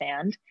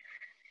understand.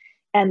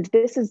 And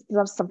this is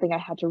something I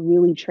had to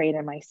really train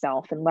in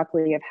myself. And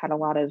luckily I've had a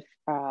lot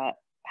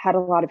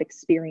of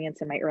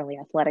experience in my early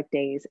athletic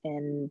days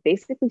in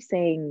basically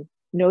saying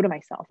no to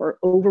myself or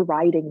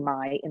overriding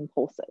my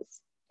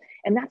impulses.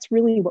 And that's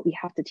really what we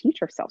have to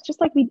teach ourselves, just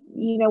like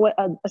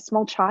a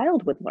small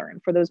child would learn.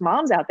 For those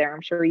moms out there,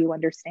 I'm sure you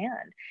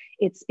understand.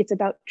 It's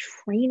about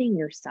training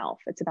yourself.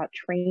 It's about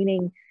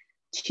training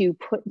to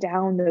put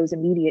down those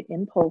immediate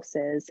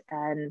impulses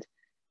and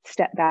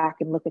step back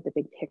and look at the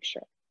big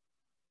picture.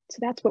 So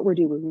that's what we're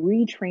doing.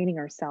 We're retraining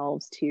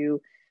ourselves to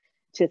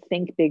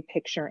think big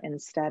picture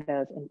instead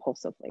of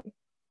impulsively.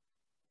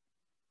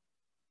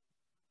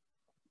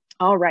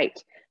 All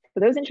right. For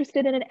those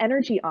interested in an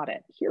energy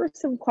audit, here are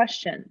some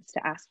questions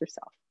to ask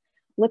yourself.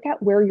 Look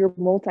at where you're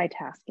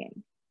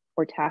multitasking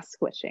or task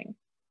switching.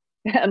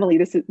 Emily,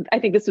 I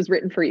think this was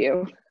written for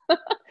you.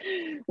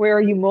 Where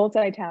are you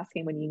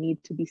multitasking when you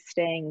need to be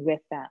staying with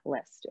that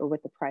list or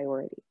with the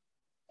priority?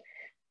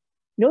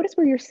 Notice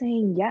where you're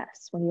saying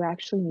yes when you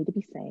actually need to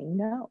be saying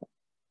no.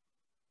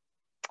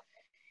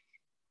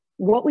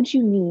 What would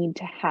you need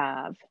to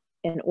have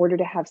in order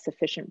to have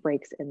sufficient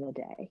breaks in the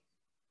day?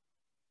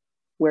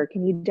 Where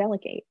can you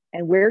delegate?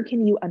 And where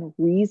can you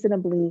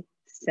unreasonably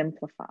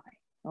simplify?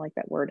 I like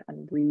that word,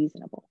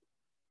 unreasonable.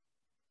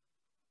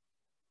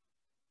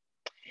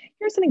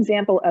 Here's an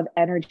example of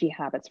energy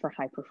habits for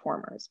high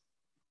performers.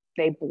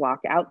 They block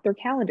out their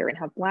calendar and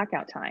have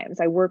blackout times.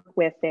 I work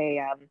with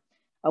a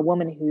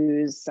woman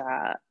who's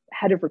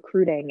head of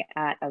recruiting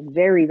at a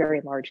very,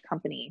 very large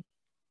company.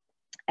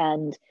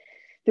 And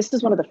this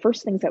is one of the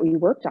first things that we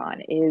worked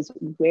on is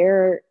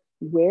where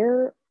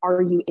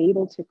are you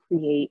able to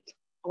create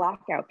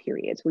blackout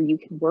periods where you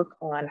can work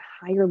on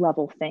higher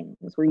level things,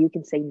 where you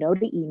can say no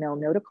to email,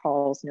 no to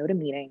calls, no to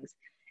meetings,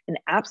 and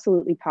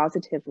absolutely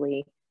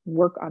positively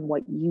work on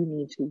what you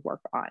need to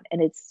work on.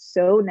 And it's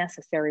so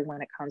necessary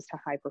when it comes to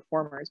high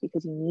performers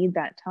because you need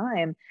that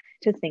time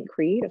to think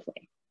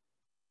creatively.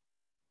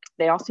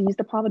 They also use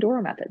the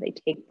Pomodoro method. They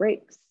take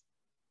breaks.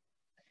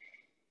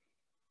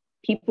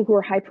 People who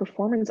are high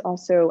performance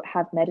also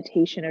have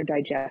meditation or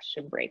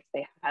digestion breaks.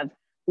 They have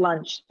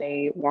lunch,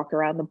 they walk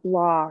around the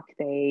block,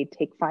 they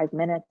take 5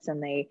 minutes,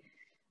 and they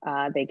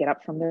get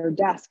up from their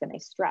desk and they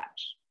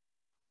stretch.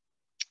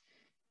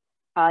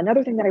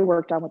 Another thing that I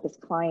worked on with this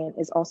client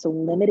is also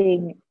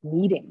limiting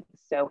meetings.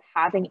 So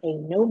having a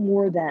no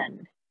more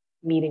than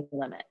meeting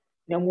limit,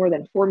 no more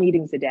than 4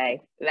 meetings a day,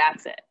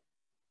 that's it.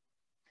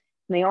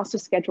 And they also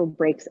scheduled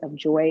breaks of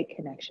joy,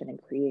 connection, and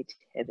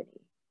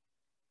creativity.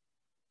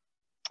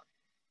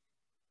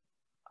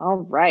 All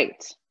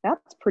right,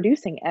 that's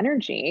producing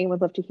energy.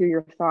 Would love to hear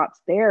your thoughts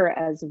there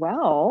as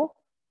well.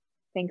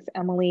 Thanks,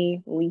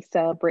 Emily,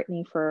 Lisa,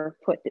 Brittany, for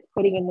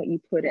putting in what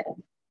you put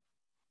in.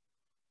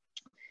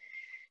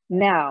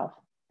 Now,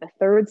 the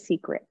third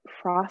secret,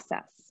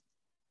 process.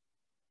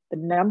 The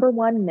number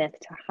one myth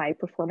to high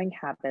performing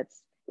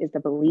habits is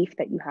the belief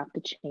that you have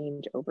to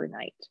change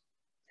overnight.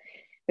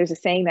 There's a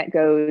saying that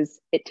goes,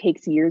 it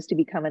takes years to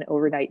become an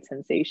overnight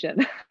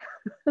sensation.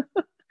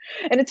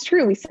 And it's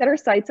true, we set our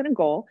sights on a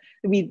goal,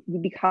 we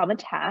become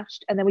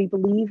attached, and then we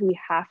believe we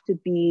have to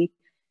be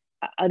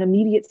an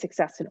immediate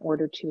success in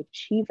order to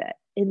achieve it.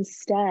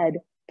 Instead,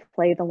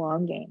 play the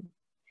long game.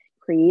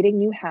 Creating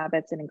new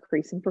habits and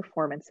increasing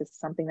performance is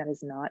something that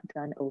is not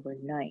done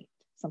overnight,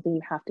 something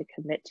you have to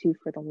commit to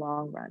for the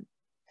long run.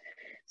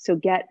 So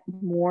get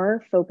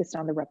more focused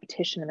on the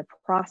repetition and the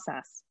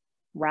process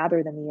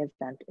rather than the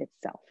event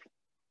itself.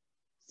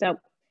 So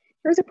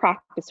here's a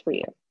practice for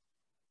you.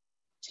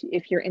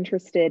 If you're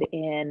interested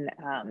in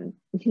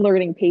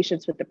learning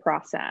patience with the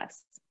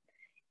process,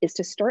 is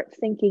to start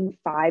thinking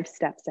 5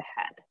 steps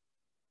ahead.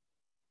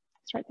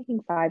 Start thinking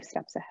 5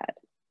 steps ahead.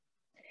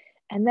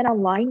 And then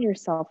align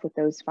yourself with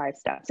those 5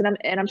 steps. And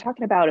I'm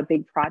talking about a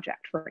big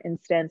project. For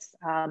instance,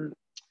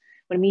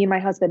 when me and my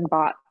husband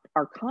bought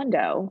our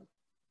condo,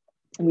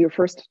 and we were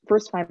first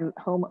time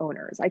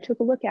homeowners, I took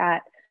a look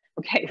at,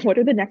 okay, what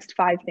are the next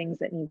 5 things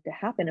that need to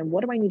happen? And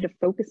what do I need to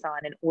focus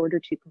on in order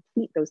to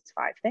complete those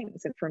 5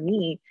 things? And for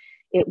me,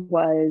 it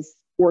was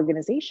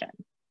organization.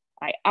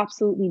 I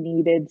absolutely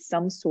needed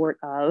some sort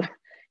of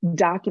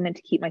document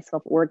to keep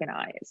myself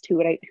organized.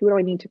 Who do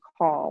I need to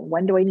call?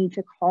 When do I need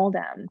to call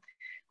them?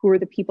 Who are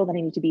the people that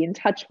I need to be in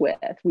touch with?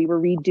 We were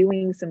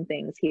redoing some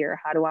things here.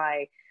 How do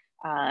I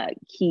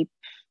keep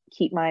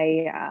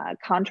my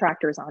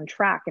contractors on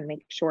track and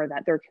make sure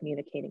that they're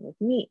communicating with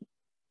me?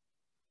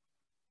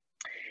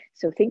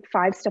 So think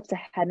 5 steps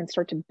ahead and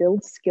start to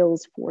build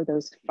skills for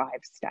those 5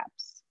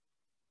 steps.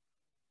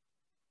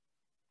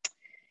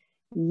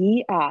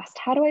 Yi asked,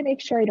 how do I make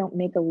sure I don't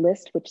make a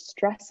list which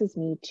stresses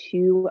me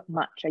too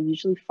much? I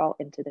usually fall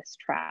into this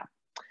trap.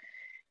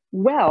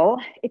 Well,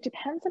 it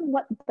depends on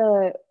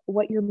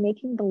what you're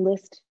making the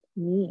list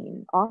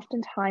mean.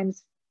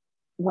 Oftentimes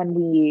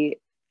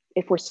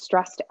if we're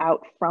stressed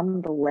out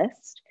from the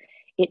list,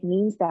 it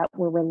means that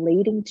we're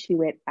relating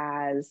to it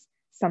as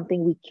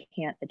something we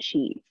can't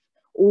achieve.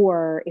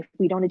 Or if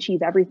we don't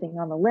achieve everything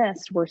on the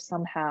list, we're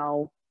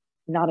somehow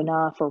not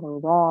enough, or we're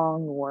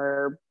wrong,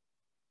 or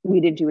we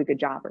didn't do a good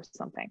job or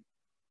something.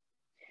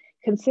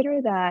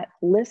 Consider that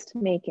list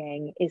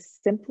making is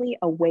simply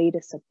a way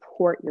to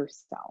support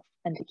yourself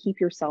and to keep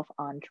yourself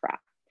on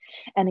track.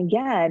 And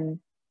again,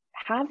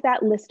 have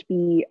that list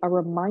be a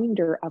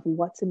reminder of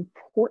what's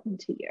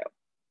important to you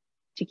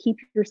to keep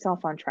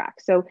yourself on track.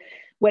 So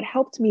what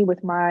helped me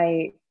with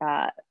my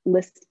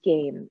list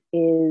game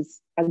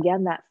is,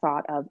 again, that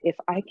thought of, if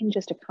I can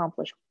just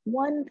accomplish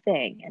one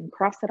thing and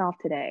cross it off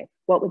today,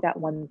 what would that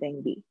one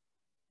thing be?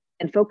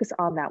 And focus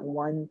on that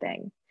one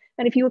thing.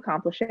 And if you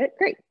accomplish it,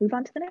 great, move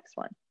on to the next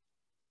one.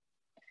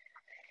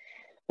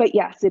 But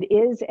yes, it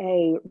is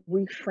a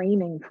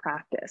reframing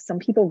practice. Some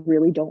people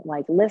really don't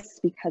like lists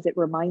because it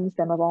reminds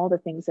them of all the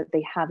things that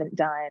they haven't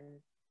done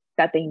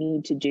that they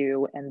need to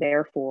do, and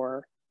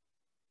therefore,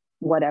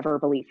 whatever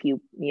belief you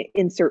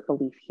insert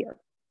belief here.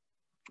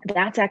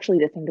 That's actually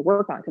the thing to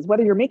work on, because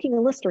whether you're making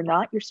a list or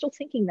not, you're still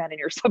thinking that in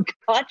your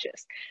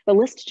subconscious. The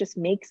list just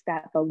makes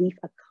that belief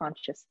a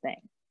conscious thing.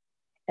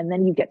 And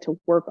then you get to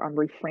work on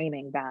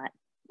reframing that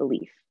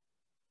belief.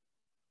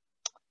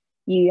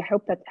 I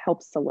hope that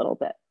helps a little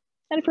bit.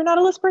 And if you're not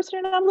a list person,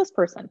 you're not a list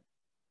person.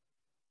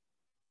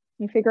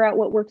 You figure out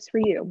what works for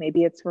you.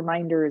 Maybe it's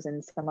reminders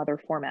in some other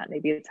format.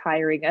 Maybe it's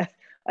hiring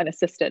an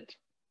assistant.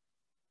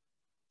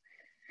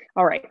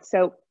 All right,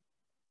 so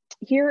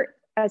here,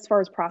 as far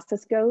as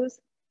process goes,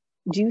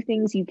 do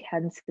things you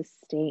can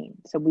sustain.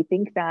 So we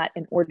think that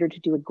in order to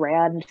do a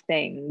grand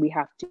thing, we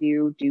have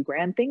to do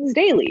grand things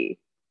daily.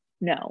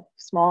 No,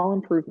 small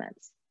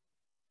improvements.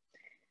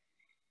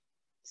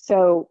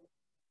 So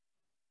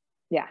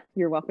yeah,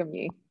 you're welcome,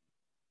 Yi.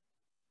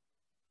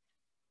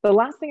 The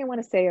last thing I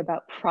want to say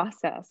about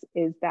process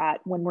is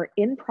that when we're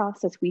in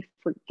process, we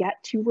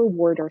forget to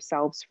reward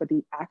ourselves for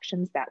the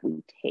actions that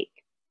we take.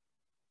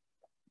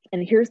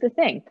 And here's the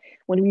thing,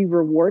 when we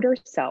reward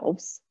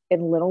ourselves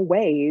in little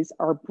ways,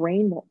 our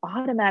brain will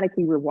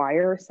automatically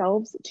rewire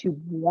ourselves to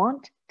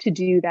want to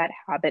do that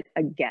habit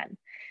again.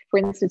 For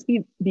instance,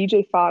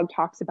 BJ Fogg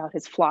talks about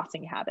his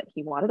flossing habit.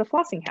 He wanted a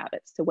flossing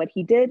habit. So what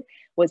he did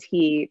was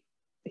he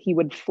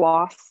would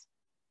floss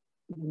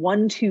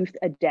one tooth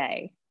a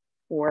day,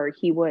 or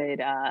he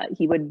would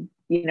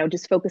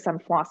just focus on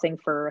flossing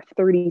for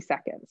 30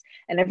 seconds.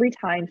 And every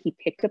time he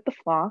picked up the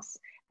floss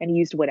and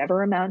used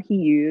whatever amount he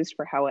used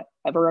for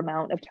however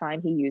amount of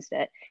time he used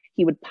it,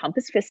 he would pump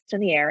his fist in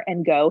the air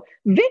and go,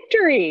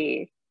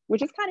 victory,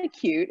 which is kind of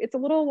cute. It's a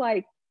little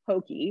like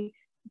hokey,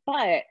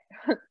 but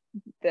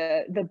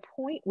the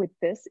point with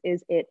this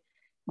is it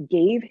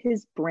gave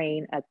his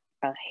brain a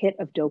hit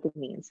of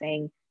dopamine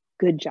saying,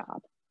 good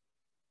job.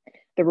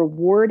 The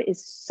reward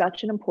is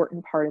such an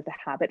important part of the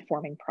habit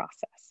forming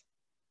process.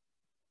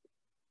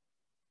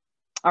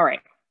 All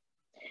right,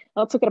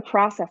 let's look at a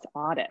process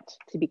audit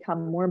to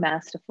become more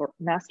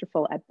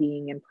masterful at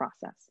being in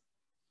process.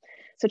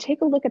 So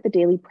take a look at the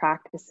daily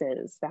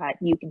practices that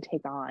you can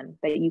take on,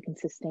 that you can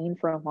sustain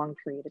for a long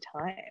period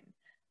of time,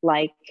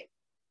 like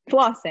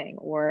flossing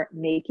or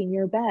making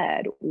your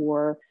bed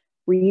or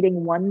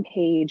reading one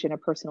page in a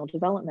personal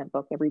development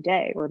book every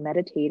day, or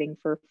meditating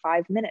for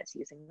 5 minutes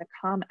using the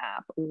Calm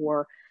app,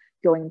 or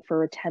going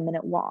for a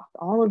 10-minute walk.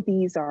 All of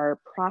these are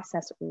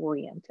process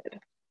oriented.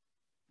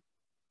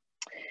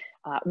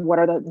 What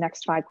are the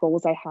next 5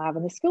 goals I have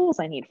and the skills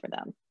I need for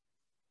them?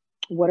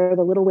 What are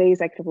the little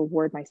ways I could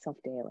reward myself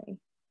daily?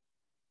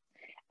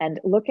 And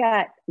look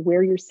at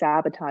where you're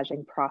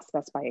sabotaging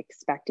process by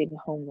expecting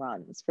home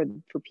runs. For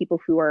people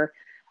who are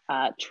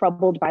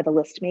troubled by the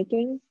list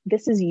making,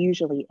 this is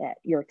usually it.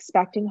 You're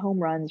expecting home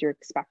runs, you're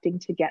expecting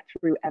to get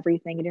through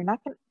everything, and you're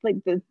not gonna,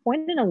 like, the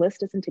point in a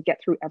list isn't to get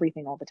through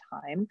everything all the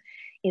time.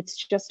 It's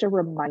just a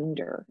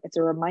reminder. It's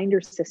a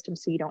reminder system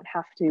so you don't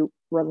have to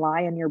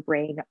rely on your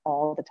brain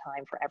all the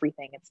time for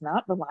everything. It's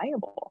not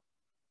reliable.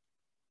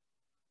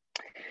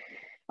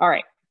 All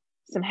right,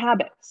 some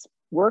habits.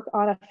 Work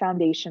on a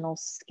foundational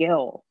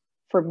skill.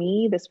 For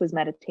me, this was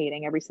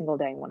meditating every single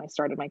day when I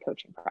started my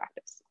coaching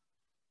practice.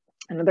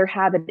 Another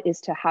habit is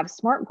to have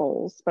SMART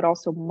goals, but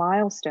also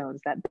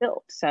milestones that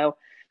build. So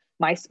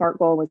my SMART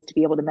goal was to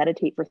be able to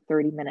meditate for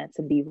 30 minutes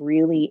and be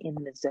really in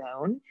the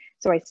zone.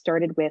 So I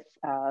started with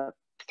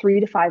 3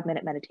 to 5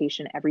 minute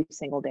meditation every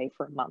single day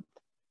for a month.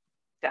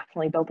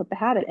 Definitely built up the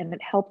habit, and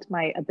it helped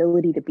my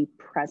ability to be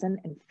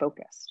present and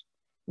focused.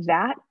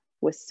 That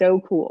was so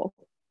cool.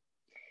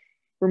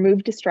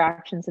 Remove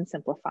distractions and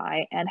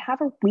simplify, and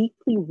have a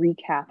weekly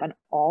recap on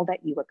all that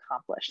you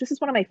accomplished. This is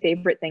one of my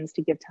favorite things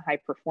to give to high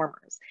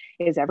performers,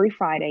 is every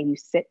Friday you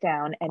sit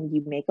down and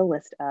you make a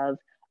list of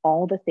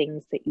all the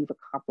things that you've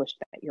accomplished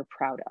that you're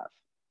proud of,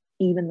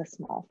 even the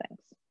small things.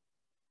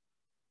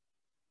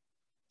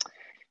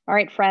 All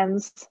right,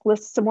 friends,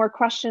 list some more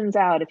questions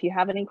out if you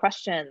have any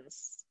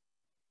questions.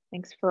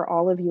 Thanks for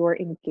all of your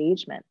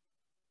engagement.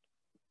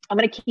 I'm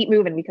going to keep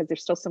moving because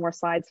there's still some more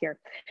slides here.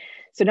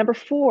 So number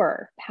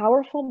 4,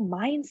 powerful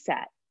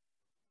mindset.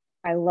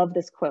 I love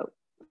this quote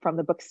from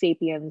the book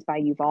Sapiens by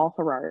Yuval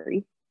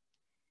Harari.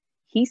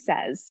 He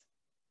says,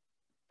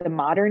 the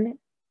modern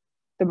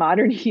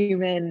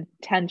human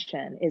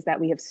tension is that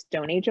we have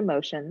Stone Age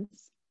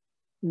emotions,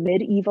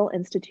 medieval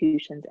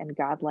institutions, and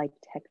godlike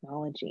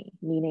technology,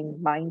 meaning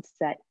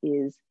mindset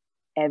is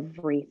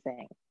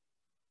everything.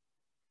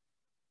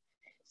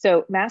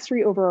 So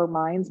mastery over our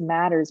minds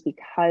matters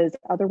because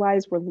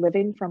otherwise we're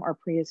living from our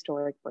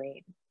prehistoric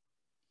brain.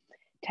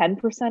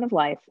 10% of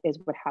life is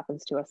what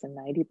happens to us and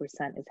 90%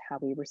 is how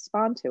we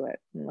respond to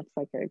it. And it looks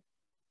like I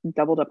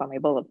doubled up on my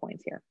bullet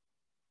points here.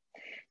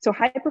 So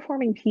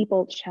high-performing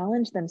people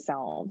challenge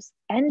themselves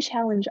and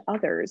challenge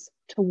others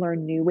to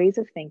learn new ways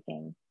of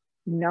thinking,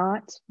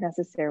 not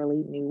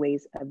necessarily new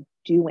ways of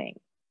doing.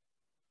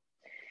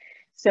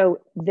 So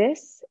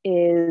this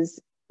is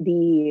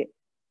the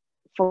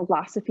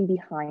philosophy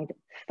behind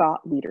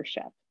thought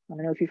leadership. I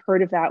don't know if you've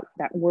heard of that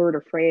word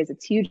or phrase.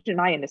 It's huge in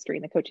my industry,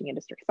 in the coaching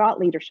industry. Thought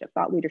leadership.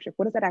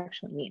 What does that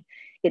actually mean?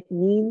 It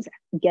means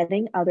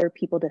getting other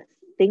people to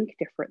think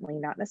differently,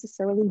 not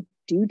necessarily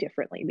do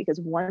differently. Because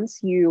once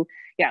you,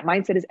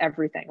 mindset is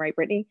everything, right,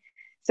 Brittany?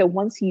 So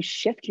once you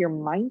shift your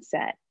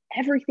mindset,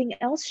 everything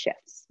else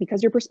shifts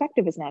because your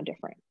perspective is now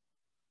different.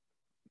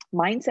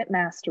 Mindset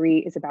mastery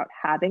is about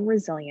having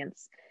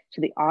resilience to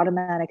the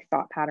automatic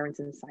thought patterns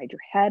inside your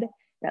head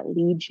that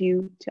leads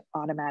you to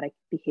automatic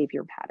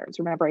behavior patterns.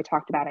 Remember, I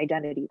talked about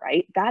identity,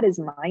 right? That is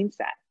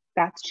mindset.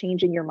 That's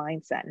changing your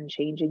mindset and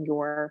changing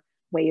your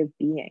way of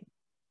being.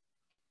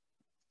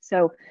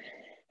 So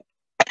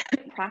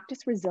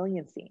practice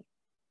resiliency.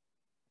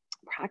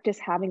 Practice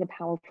having a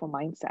powerful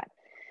mindset.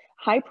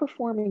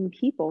 High-performing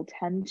people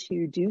tend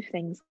to do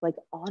things like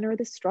honor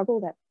the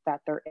struggle that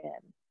they're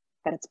in,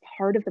 that it's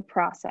part of the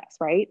process,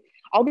 right?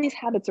 All these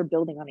habits are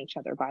building on each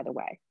other, by the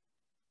way.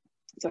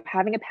 So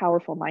having a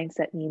powerful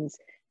mindset means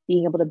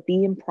being able to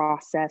be in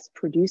process,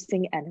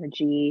 producing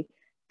energy,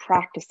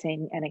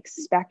 practicing, and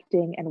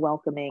expecting and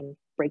welcoming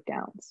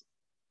breakdowns.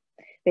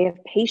 They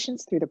have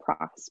patience through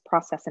the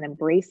process and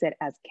embrace it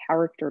as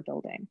character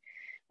building,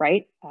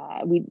 right?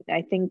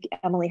 I think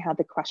Emily had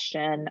the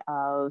question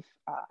of,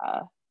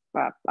 I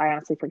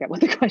honestly forget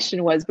what the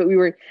question was, but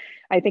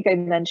I think I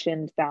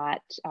mentioned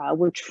that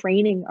we're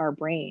training our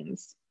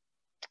brains.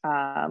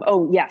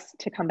 Oh yes,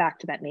 to come back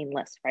to that main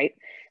list, right?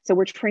 So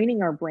we're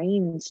training our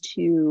brains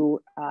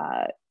to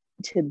play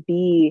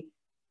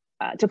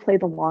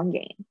the long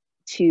game,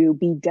 to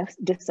be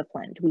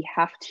disciplined. We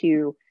have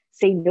to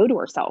say no to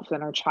ourselves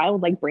and our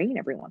childlike brain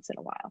every once in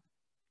a while.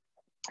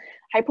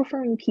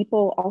 High-performing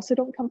people also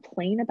don't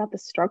complain about the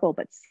struggle,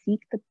 but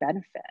seek the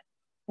benefit.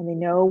 And they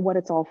know what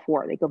it's all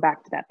for. They go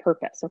back to that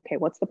purpose. Okay,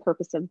 what's the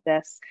purpose of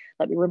this?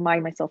 Let me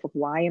remind myself of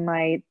why am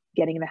I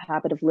getting in the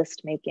habit of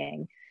list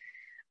making?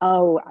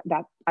 Oh,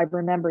 that I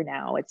remember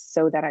now. It's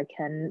so that I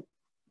can,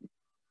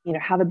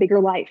 have a bigger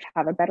life,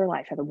 have a better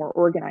life, have a more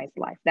organized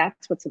life.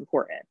 That's what's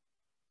important.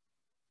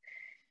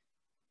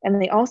 And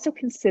they also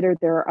consider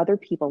there are other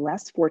people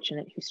less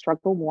fortunate who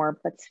struggle more,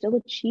 but still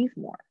achieve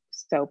more.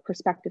 So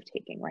perspective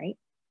taking, right?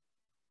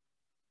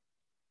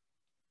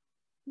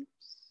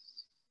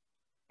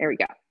 There we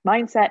go.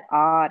 Mindset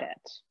audit.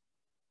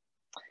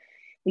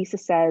 Lisa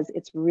says,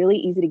 it's really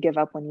easy to give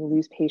up when you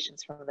lose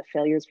patience from the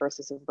failures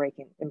versus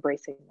embracing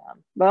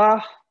them.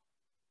 Oh,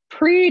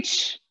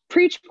 preach,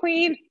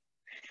 queen.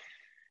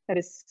 That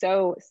is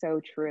so,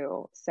 so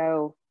true.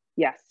 So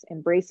yes,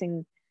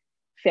 embracing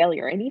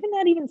failure, and even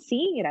not even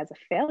seeing it as a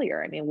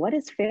failure. I mean, what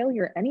is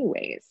failure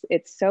anyways?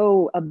 It's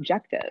so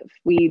objective.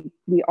 We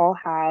all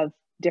have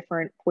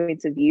different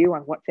points of view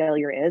on what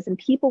failure is, and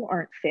people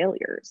aren't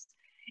failures.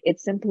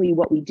 It's simply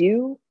what we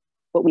do,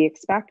 what we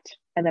expect,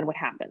 and then what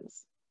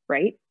happens,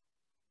 right?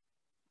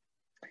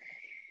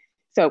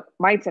 So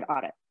mindset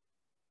audit.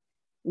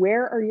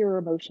 Where are your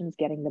emotions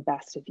getting the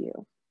best of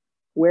you?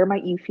 Where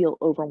might you feel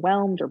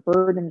overwhelmed or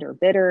burdened or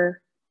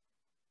bitter?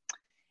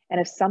 And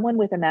if someone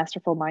with a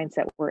masterful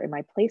mindset were in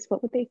my place,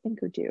 what would they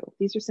think or do?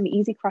 These are some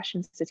easy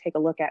questions to take a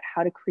look at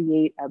how to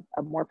create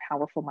a more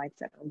powerful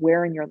mindset, or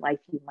where in your life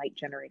you might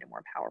generate a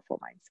more powerful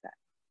mindset.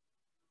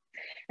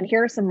 And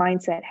here are some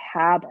mindset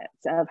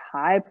habits of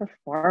high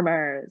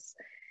performers.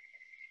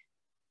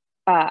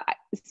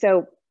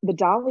 So the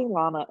Dalai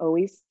Lama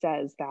always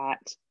says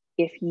that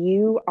if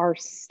you are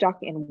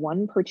stuck in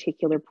one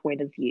particular point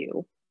of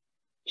view,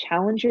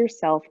 challenge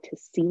yourself to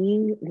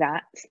seeing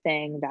that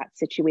thing, that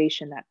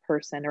situation, that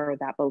person, or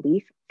that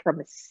belief from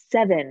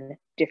 7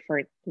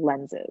 different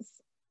lenses.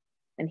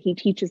 And he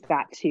teaches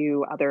that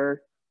to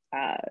other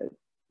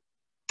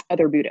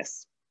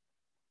Buddhists.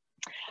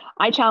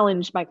 I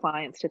challenge my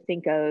clients to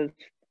think of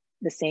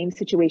the same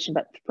situation,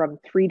 but from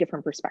 3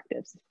 different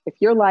perspectives. If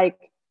you're like,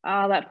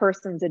 oh, that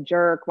person's a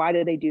jerk, why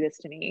did they do this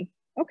to me?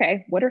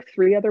 Okay, what are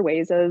 3 other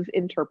ways of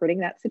interpreting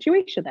that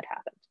situation that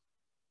happened?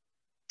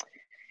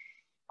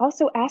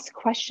 Also, ask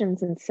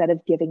questions instead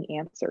of giving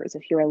answers.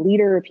 If you're a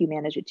leader, if you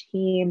manage a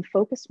team,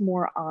 focus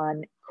more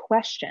on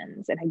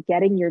questions and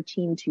getting your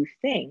team to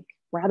think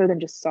rather than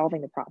just solving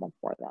the problem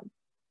for them.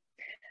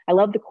 I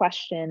love the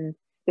question.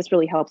 This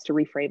really helps to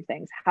reframe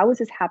things. How is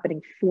this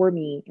happening for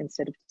me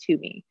instead of to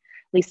me?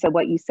 Lisa,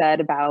 what you said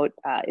about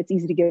it's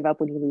easy to give up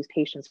when you lose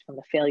patience from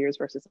the failures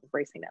versus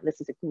embracing them.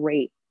 This is a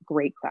great,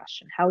 great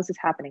question. How is this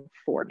happening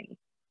for me?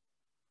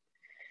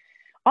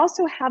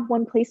 Also have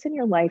one place in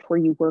your life where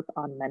you work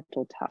on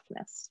mental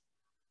toughness.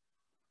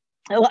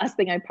 The last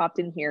thing I popped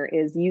in here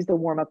is use the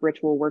warm-up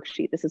ritual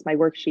worksheet. This is my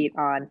worksheet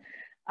on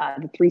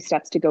the 3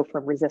 steps to go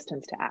from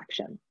resistance to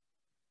action.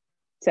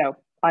 So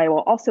I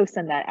will also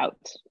send that out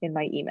in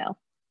my email.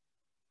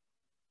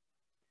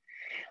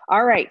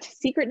 All right,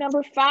 secret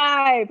number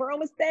 5, we're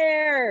almost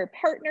there,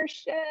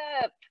 partnership.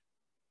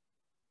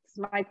 This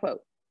is my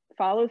quote.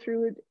 Follow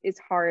through is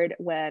hard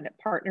when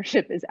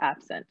partnership is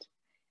absent.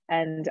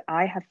 And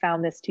I have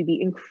found this to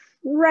be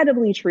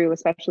incredibly true,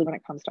 especially when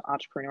it comes to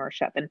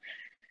entrepreneurship. And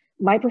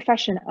my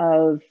profession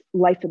of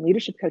life and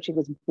leadership coaching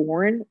was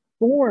born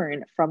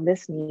from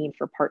this need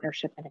for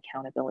partnership and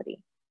accountability.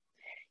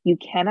 You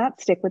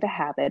cannot stick with a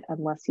habit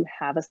unless you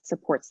have a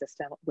support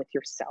system with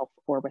yourself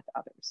or with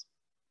others.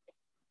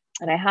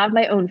 And I have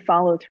my own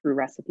follow-through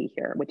recipe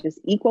here, which is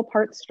equal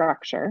parts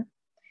structure,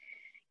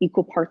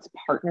 equal parts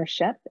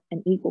partnership,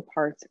 and equal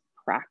parts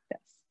practice.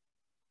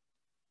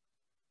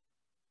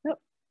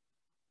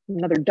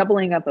 Another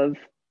doubling up of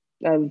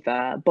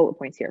bullet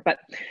points here. But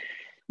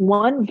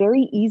one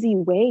very easy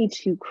way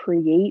to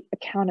create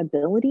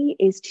accountability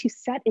is to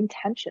set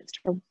intentions,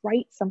 to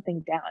write something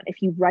down.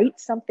 If you write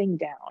something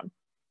down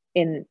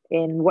in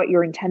what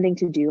you're intending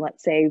to do,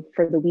 let's say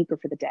for the week or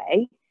for the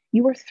day,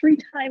 you are 3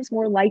 times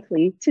more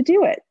likely to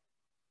do it.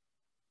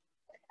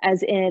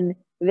 As in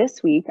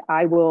this week,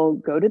 I will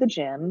go to the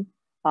gym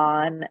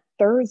on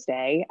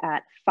Thursday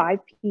at 5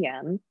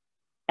 p.m.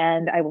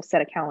 and I will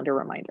set a calendar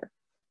reminder.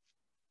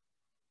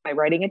 By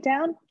writing it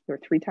down, you're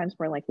 3 times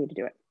more likely to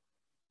do it.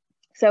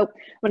 So I'm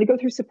going to go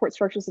through support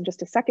structures in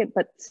just a second,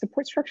 but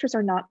support structures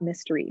are not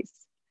mysteries.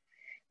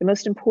 The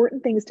most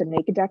important thing is to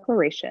make a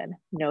declaration,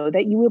 know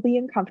that you will be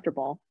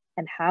uncomfortable,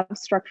 and have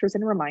structures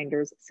and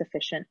reminders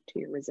sufficient to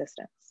your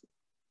resistance.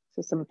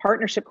 So some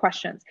partnership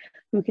questions.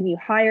 Who can you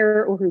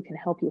hire, or who can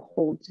help you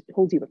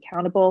hold you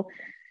accountable?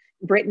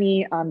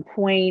 Brittany, On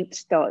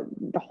Point, the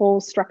whole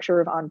structure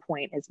of On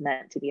Point is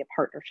meant to be a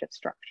partnership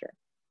structure.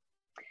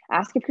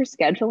 Ask if you're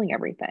scheduling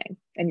everything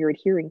and you're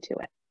adhering to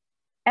it.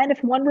 And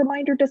if one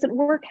reminder doesn't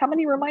work, how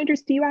many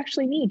reminders do you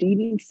actually need? Do you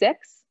need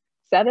 6,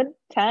 7,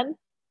 10?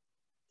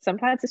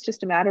 Sometimes it's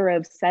just a matter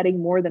of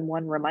setting more than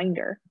one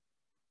reminder.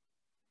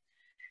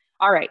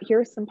 All right, here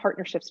are some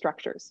partnership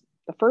structures.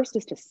 The first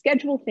is to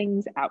schedule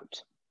things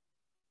out.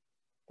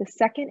 The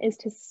second is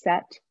to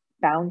set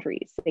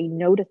boundaries, say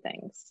no to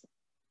things.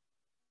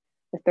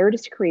 The third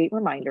is to create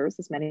reminders,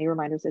 as many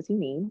reminders as you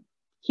need.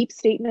 Keep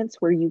statements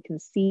where you can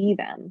see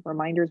them,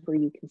 reminders where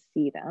you can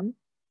see them.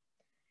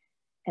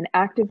 And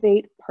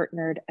activate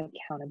partnered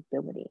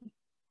accountability.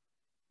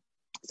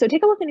 So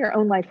take a look in your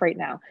own life right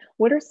now.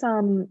 What are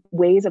some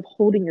ways of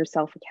holding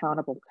yourself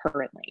accountable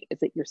currently?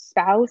 Is it your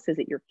spouse? Is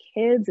it your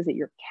kids? Is it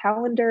your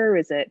calendar?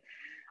 Is it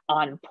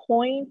On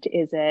Point?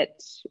 Is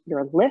it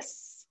your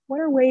lists?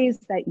 What are ways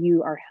that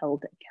you are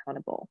held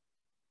accountable?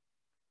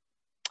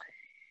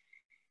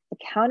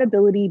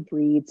 Accountability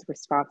breeds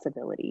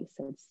responsibility,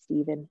 said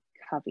Stephen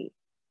Covey.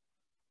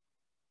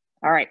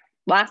 All right,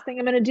 last thing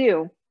I'm going to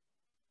do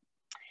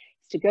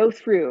is to go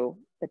through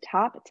the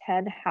top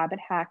 10 habit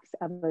hacks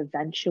of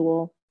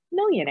eventual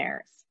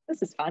millionaires.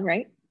 This is fun,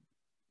 right?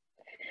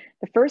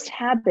 The first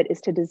habit is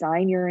to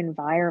design your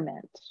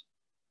environment.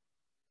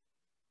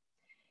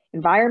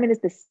 Environment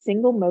is the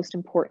single most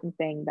important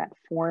thing that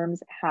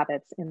forms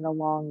habits in the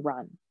long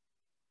run.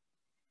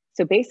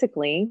 So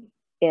basically,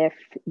 if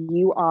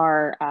you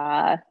are,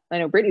 I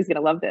know Brittany's gonna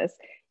love this,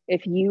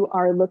 if you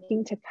are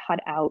looking to cut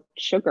out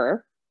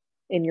sugar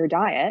in your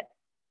diet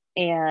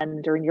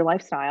and during your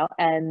lifestyle,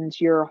 and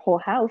your whole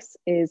house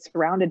is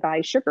surrounded by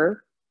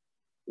sugar,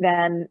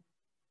 then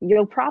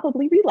you'll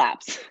probably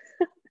relapse.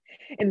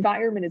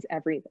 Environment is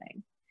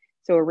everything.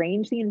 So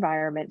arrange the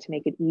environment to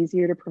make it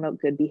easier to promote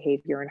good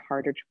behavior and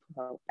harder to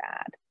promote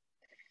bad.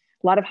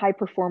 A lot of high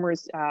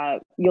performers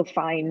you'll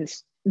find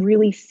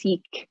really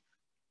seek,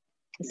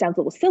 it sounds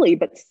a little silly,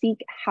 but seek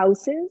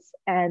houses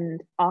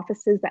and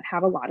offices that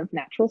have a lot of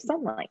natural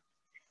sunlight.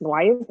 And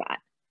why is that?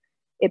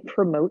 It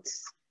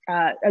promotes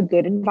a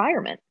good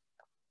environment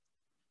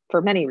for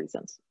many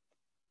reasons.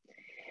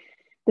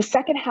 The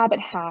second habit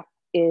hack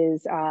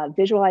is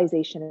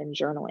visualization and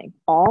journaling.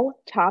 All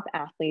top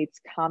athletes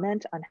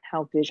comment on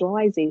how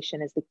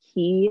visualization is the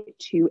key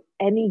to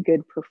any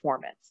good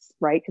performance,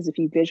 right? Because if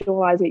you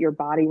visualize it, your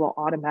body will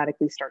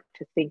automatically start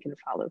to think and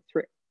follow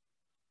through.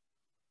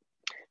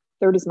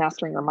 Third is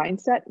mastering your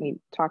mindset. We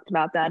talked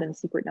about that in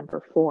secret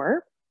number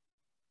 4.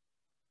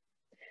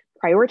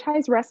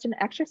 Prioritize rest and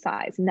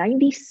exercise.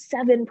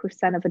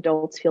 97% of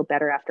adults feel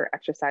better after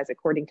exercise,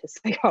 according to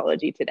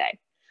Psychology Today.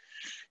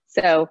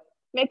 So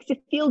makes you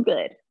feel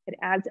good. It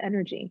adds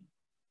energy.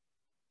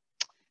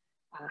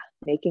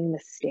 Making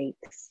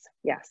mistakes.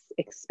 Yes,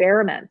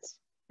 experiment,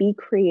 be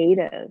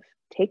creative,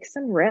 take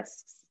some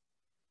risks,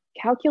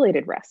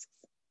 calculated risks.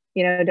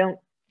 You know,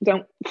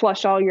 don't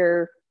flush all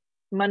your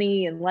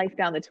money and life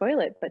down the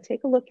toilet, but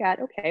take a look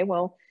at, okay,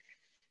 well,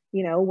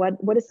 you know,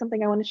 what is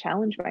something I want to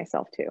challenge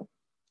myself to?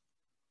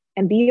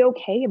 And be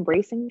okay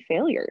embracing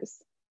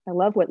failures. I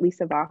love what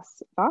Lisa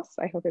Voss,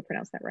 I hope I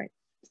pronounced that right,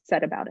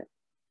 said about it.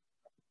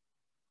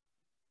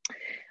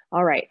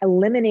 All right,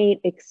 eliminate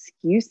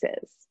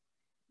excuses.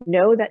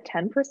 Know that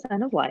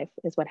 10% of life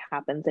is what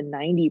happens and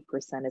 90%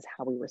 is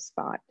how we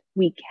respond.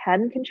 We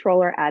can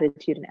control our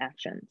attitude and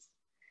actions.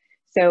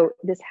 So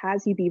this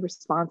has you be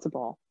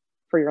responsible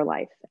for your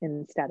life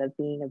instead of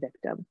being a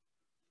victim.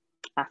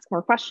 Ask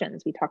more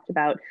questions. We talked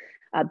about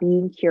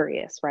being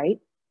curious, right?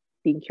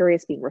 Being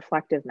curious, being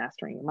reflective,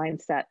 mastering your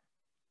mindset.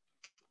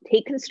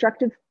 Take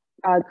constructive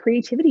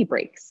creativity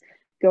breaks.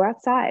 Go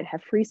outside,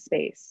 have free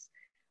space.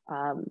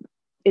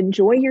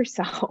 Enjoy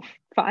yourself,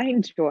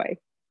 find joy.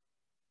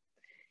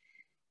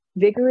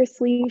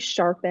 Vigorously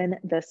sharpen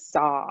the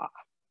saw,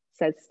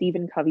 says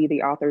Stephen Covey,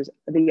 the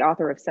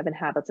author of 7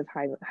 Habits of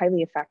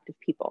Highly Effective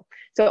People.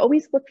 So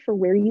always look for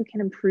where you can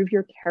improve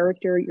your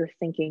character, your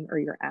thinking, or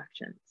your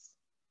actions.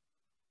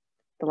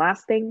 The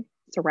last thing,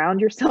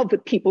 surround yourself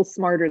with people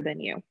smarter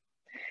than you.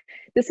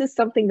 This is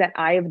something that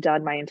I have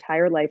done my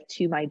entire life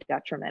to my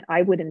detriment.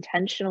 I would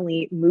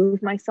intentionally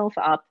move myself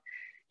up,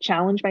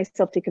 challenge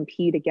myself to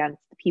compete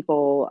against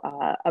people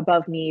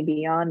above me,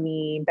 beyond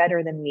me,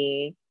 better than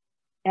me,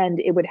 and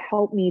it would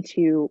help me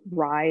to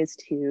rise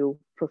to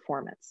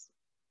performance.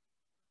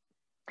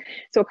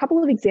 So a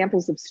couple of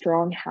examples of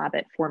strong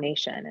habit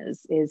formation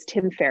is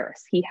Tim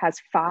Ferriss. He has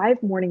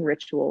 5 morning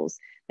rituals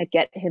that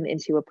get him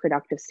into a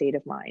productive state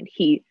of mind.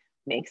 He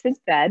makes his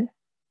bed,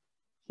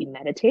 he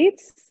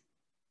meditates,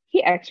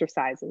 he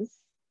exercises,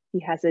 he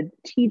has a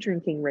tea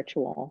drinking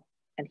ritual,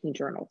 and he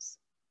journals.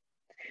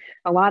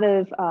 A lot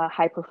of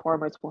high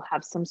performers will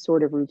have some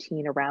sort of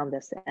routine around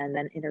this and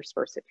then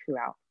intersperse it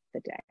throughout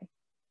the day.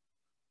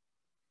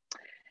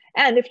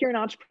 And if you're an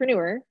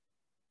entrepreneur,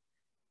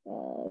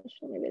 Show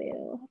me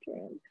video.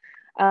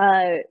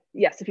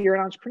 Yes, if you're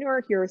an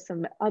entrepreneur, here are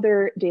some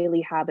other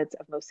daily habits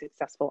of most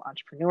successful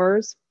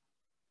entrepreneurs.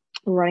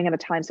 We're running out of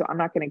time, so I'm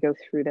not going to go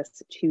through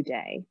this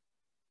today.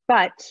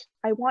 But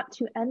I want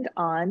to end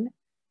on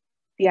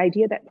the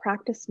idea that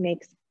practice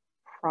makes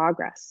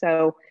progress.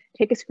 So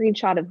take a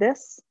screenshot of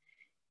this.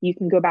 You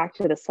can go back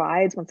to the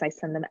slides once I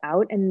send them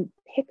out and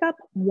pick up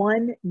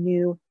one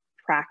new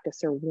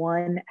practice or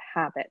one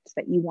habit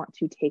that you want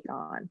to take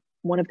on,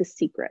 one of the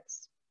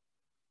secrets.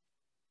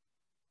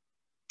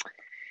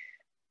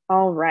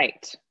 All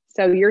right,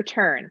 so your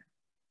turn.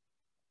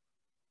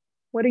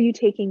 What are you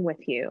taking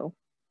with you?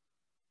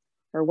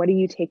 Or what are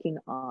you taking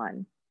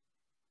on?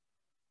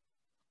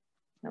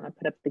 I'm gonna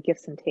put up the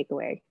gifts and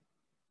takeaway.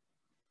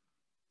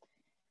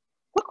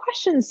 What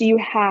questions do you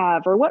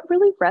have, or what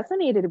really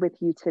resonated with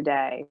you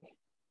today?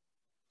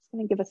 Just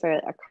gonna give us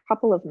a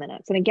couple of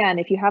minutes. And again,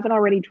 if you haven't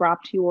already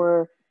dropped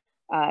your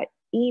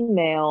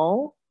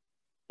email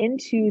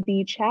into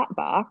the chat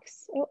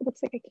box. Oh, it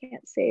looks like I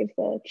can't save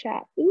the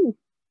chat. Ooh,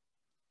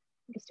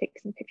 I'll just take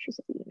some pictures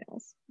of the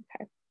emails.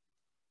 Okay.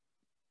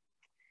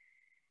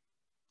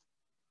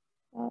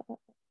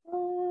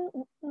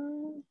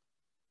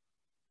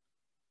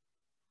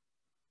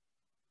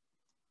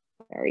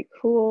 Very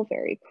cool,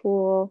 very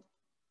cool.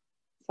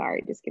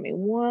 Sorry, just give me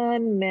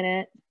 1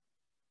 minute.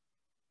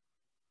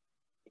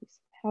 Do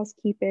some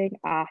housekeeping.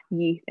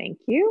 Thank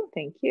you,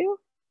 thank you.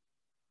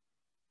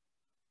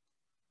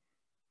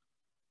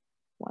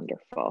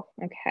 Wonderful,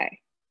 okay.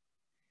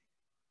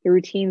 The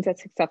routines that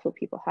successful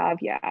people have,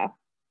 yeah.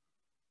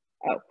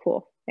 Oh,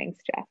 cool, thanks,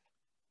 Jeff.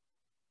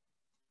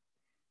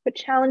 What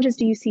challenges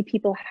do you see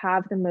people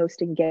have the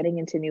most in getting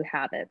into new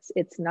habits?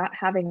 It's not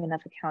having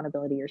enough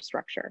accountability or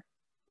structure,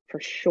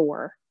 for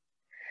sure.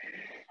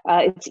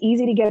 It's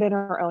easy to get in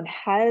our own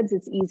heads.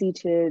 It's easy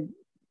to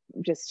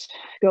just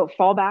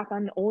fall back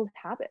on old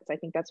habits. I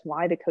think that's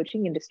why the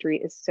coaching industry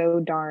is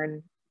so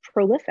darn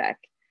prolific,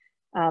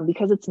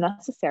 because it's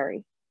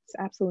necessary. It's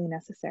absolutely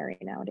necessary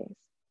nowadays.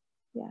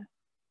 Yeah.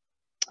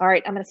 All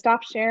right, I'm going to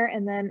stop share,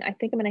 and then I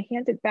think I'm going to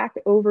hand it back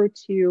over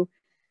to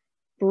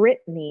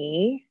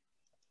Brittany.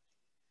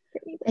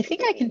 I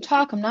think I can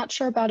talk. I'm not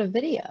sure about a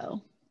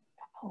video.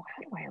 Oh,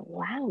 how do I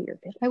allow your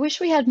video? I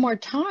wish we had more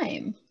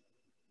time.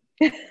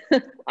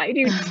 I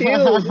do too.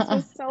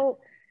 This was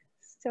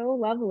so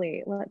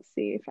lovely. Let's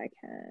see if I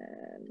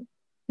can.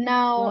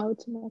 Now, allow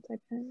to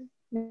multi-pen,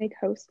 make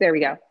host. There we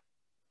go.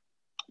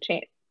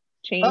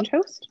 Change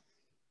host.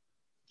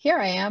 Here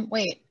I am.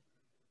 Wait.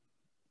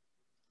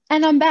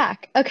 And I'm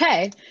back.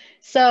 Okay.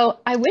 So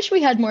I wish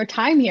we had more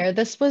time here.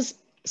 This was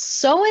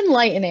so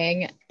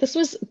enlightening. This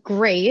was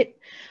great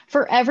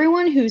for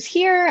everyone who's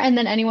here, and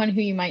then anyone who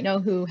you might know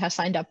who has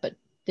signed up but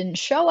didn't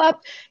show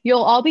up.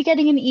 You'll all be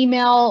getting an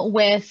email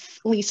with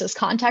Lisa's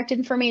contact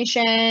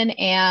information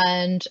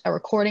and a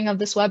recording of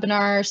this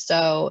webinar.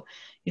 So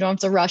you don't have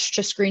to rush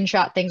to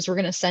screenshot things. We're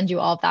going to send you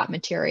all of that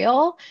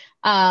material.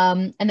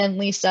 And then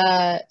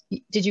Lisa,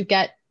 did you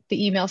get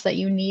the emails that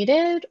you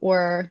needed,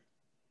 or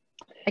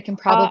I can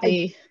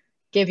probably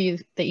give you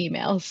the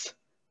emails?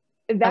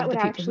 That would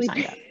actually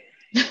be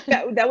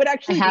that would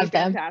actually be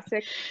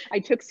fantastic. I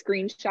took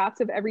screenshots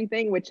of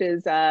everything, which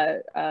is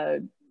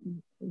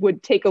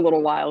would take a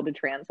little while to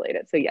translate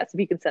it. So yes, if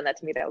you could send that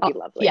to me, that would be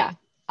lovely. Yeah,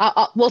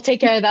 we'll take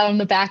care of that on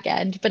the back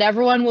end. But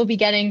everyone will be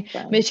getting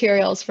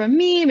materials from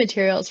me,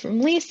 materials from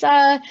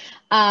Lisa,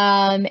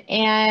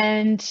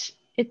 and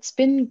it's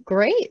been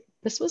great.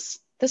 This was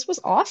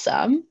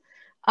awesome.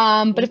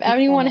 But if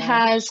anyone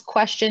has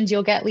questions,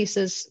 you'll get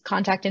Lisa's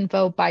contact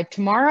info by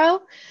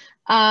tomorrow.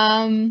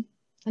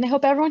 And I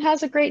hope everyone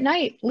has a great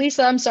night.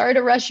 Lisa, I'm sorry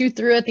to rush you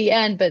through at the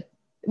end, but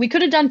we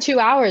could have done 2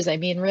 hours. I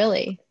mean,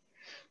 really.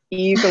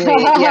 Easily.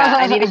 Yeah,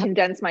 I need to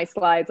condense my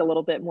slides a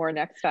little bit more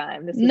next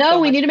time.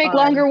 We need to make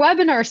longer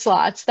webinar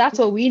slots. That's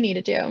what we need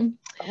to do.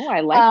 Oh,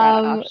 I like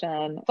that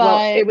option.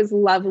 Well, it was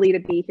lovely to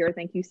be here.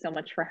 Thank you so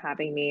much for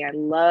having me. I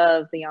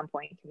love the On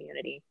Point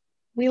community.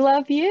 We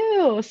love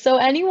you. So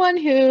anyone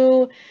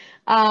who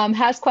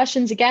has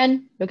questions,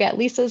 again, you'll get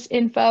Lisa's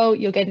info.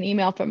 You'll get an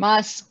email from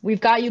us.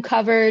 We've got you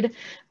covered.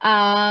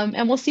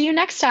 And we'll see you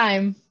next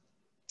time.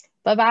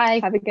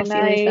 Bye-bye. Have a good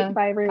night.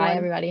 Bye, everyone. Bye,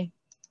 everybody.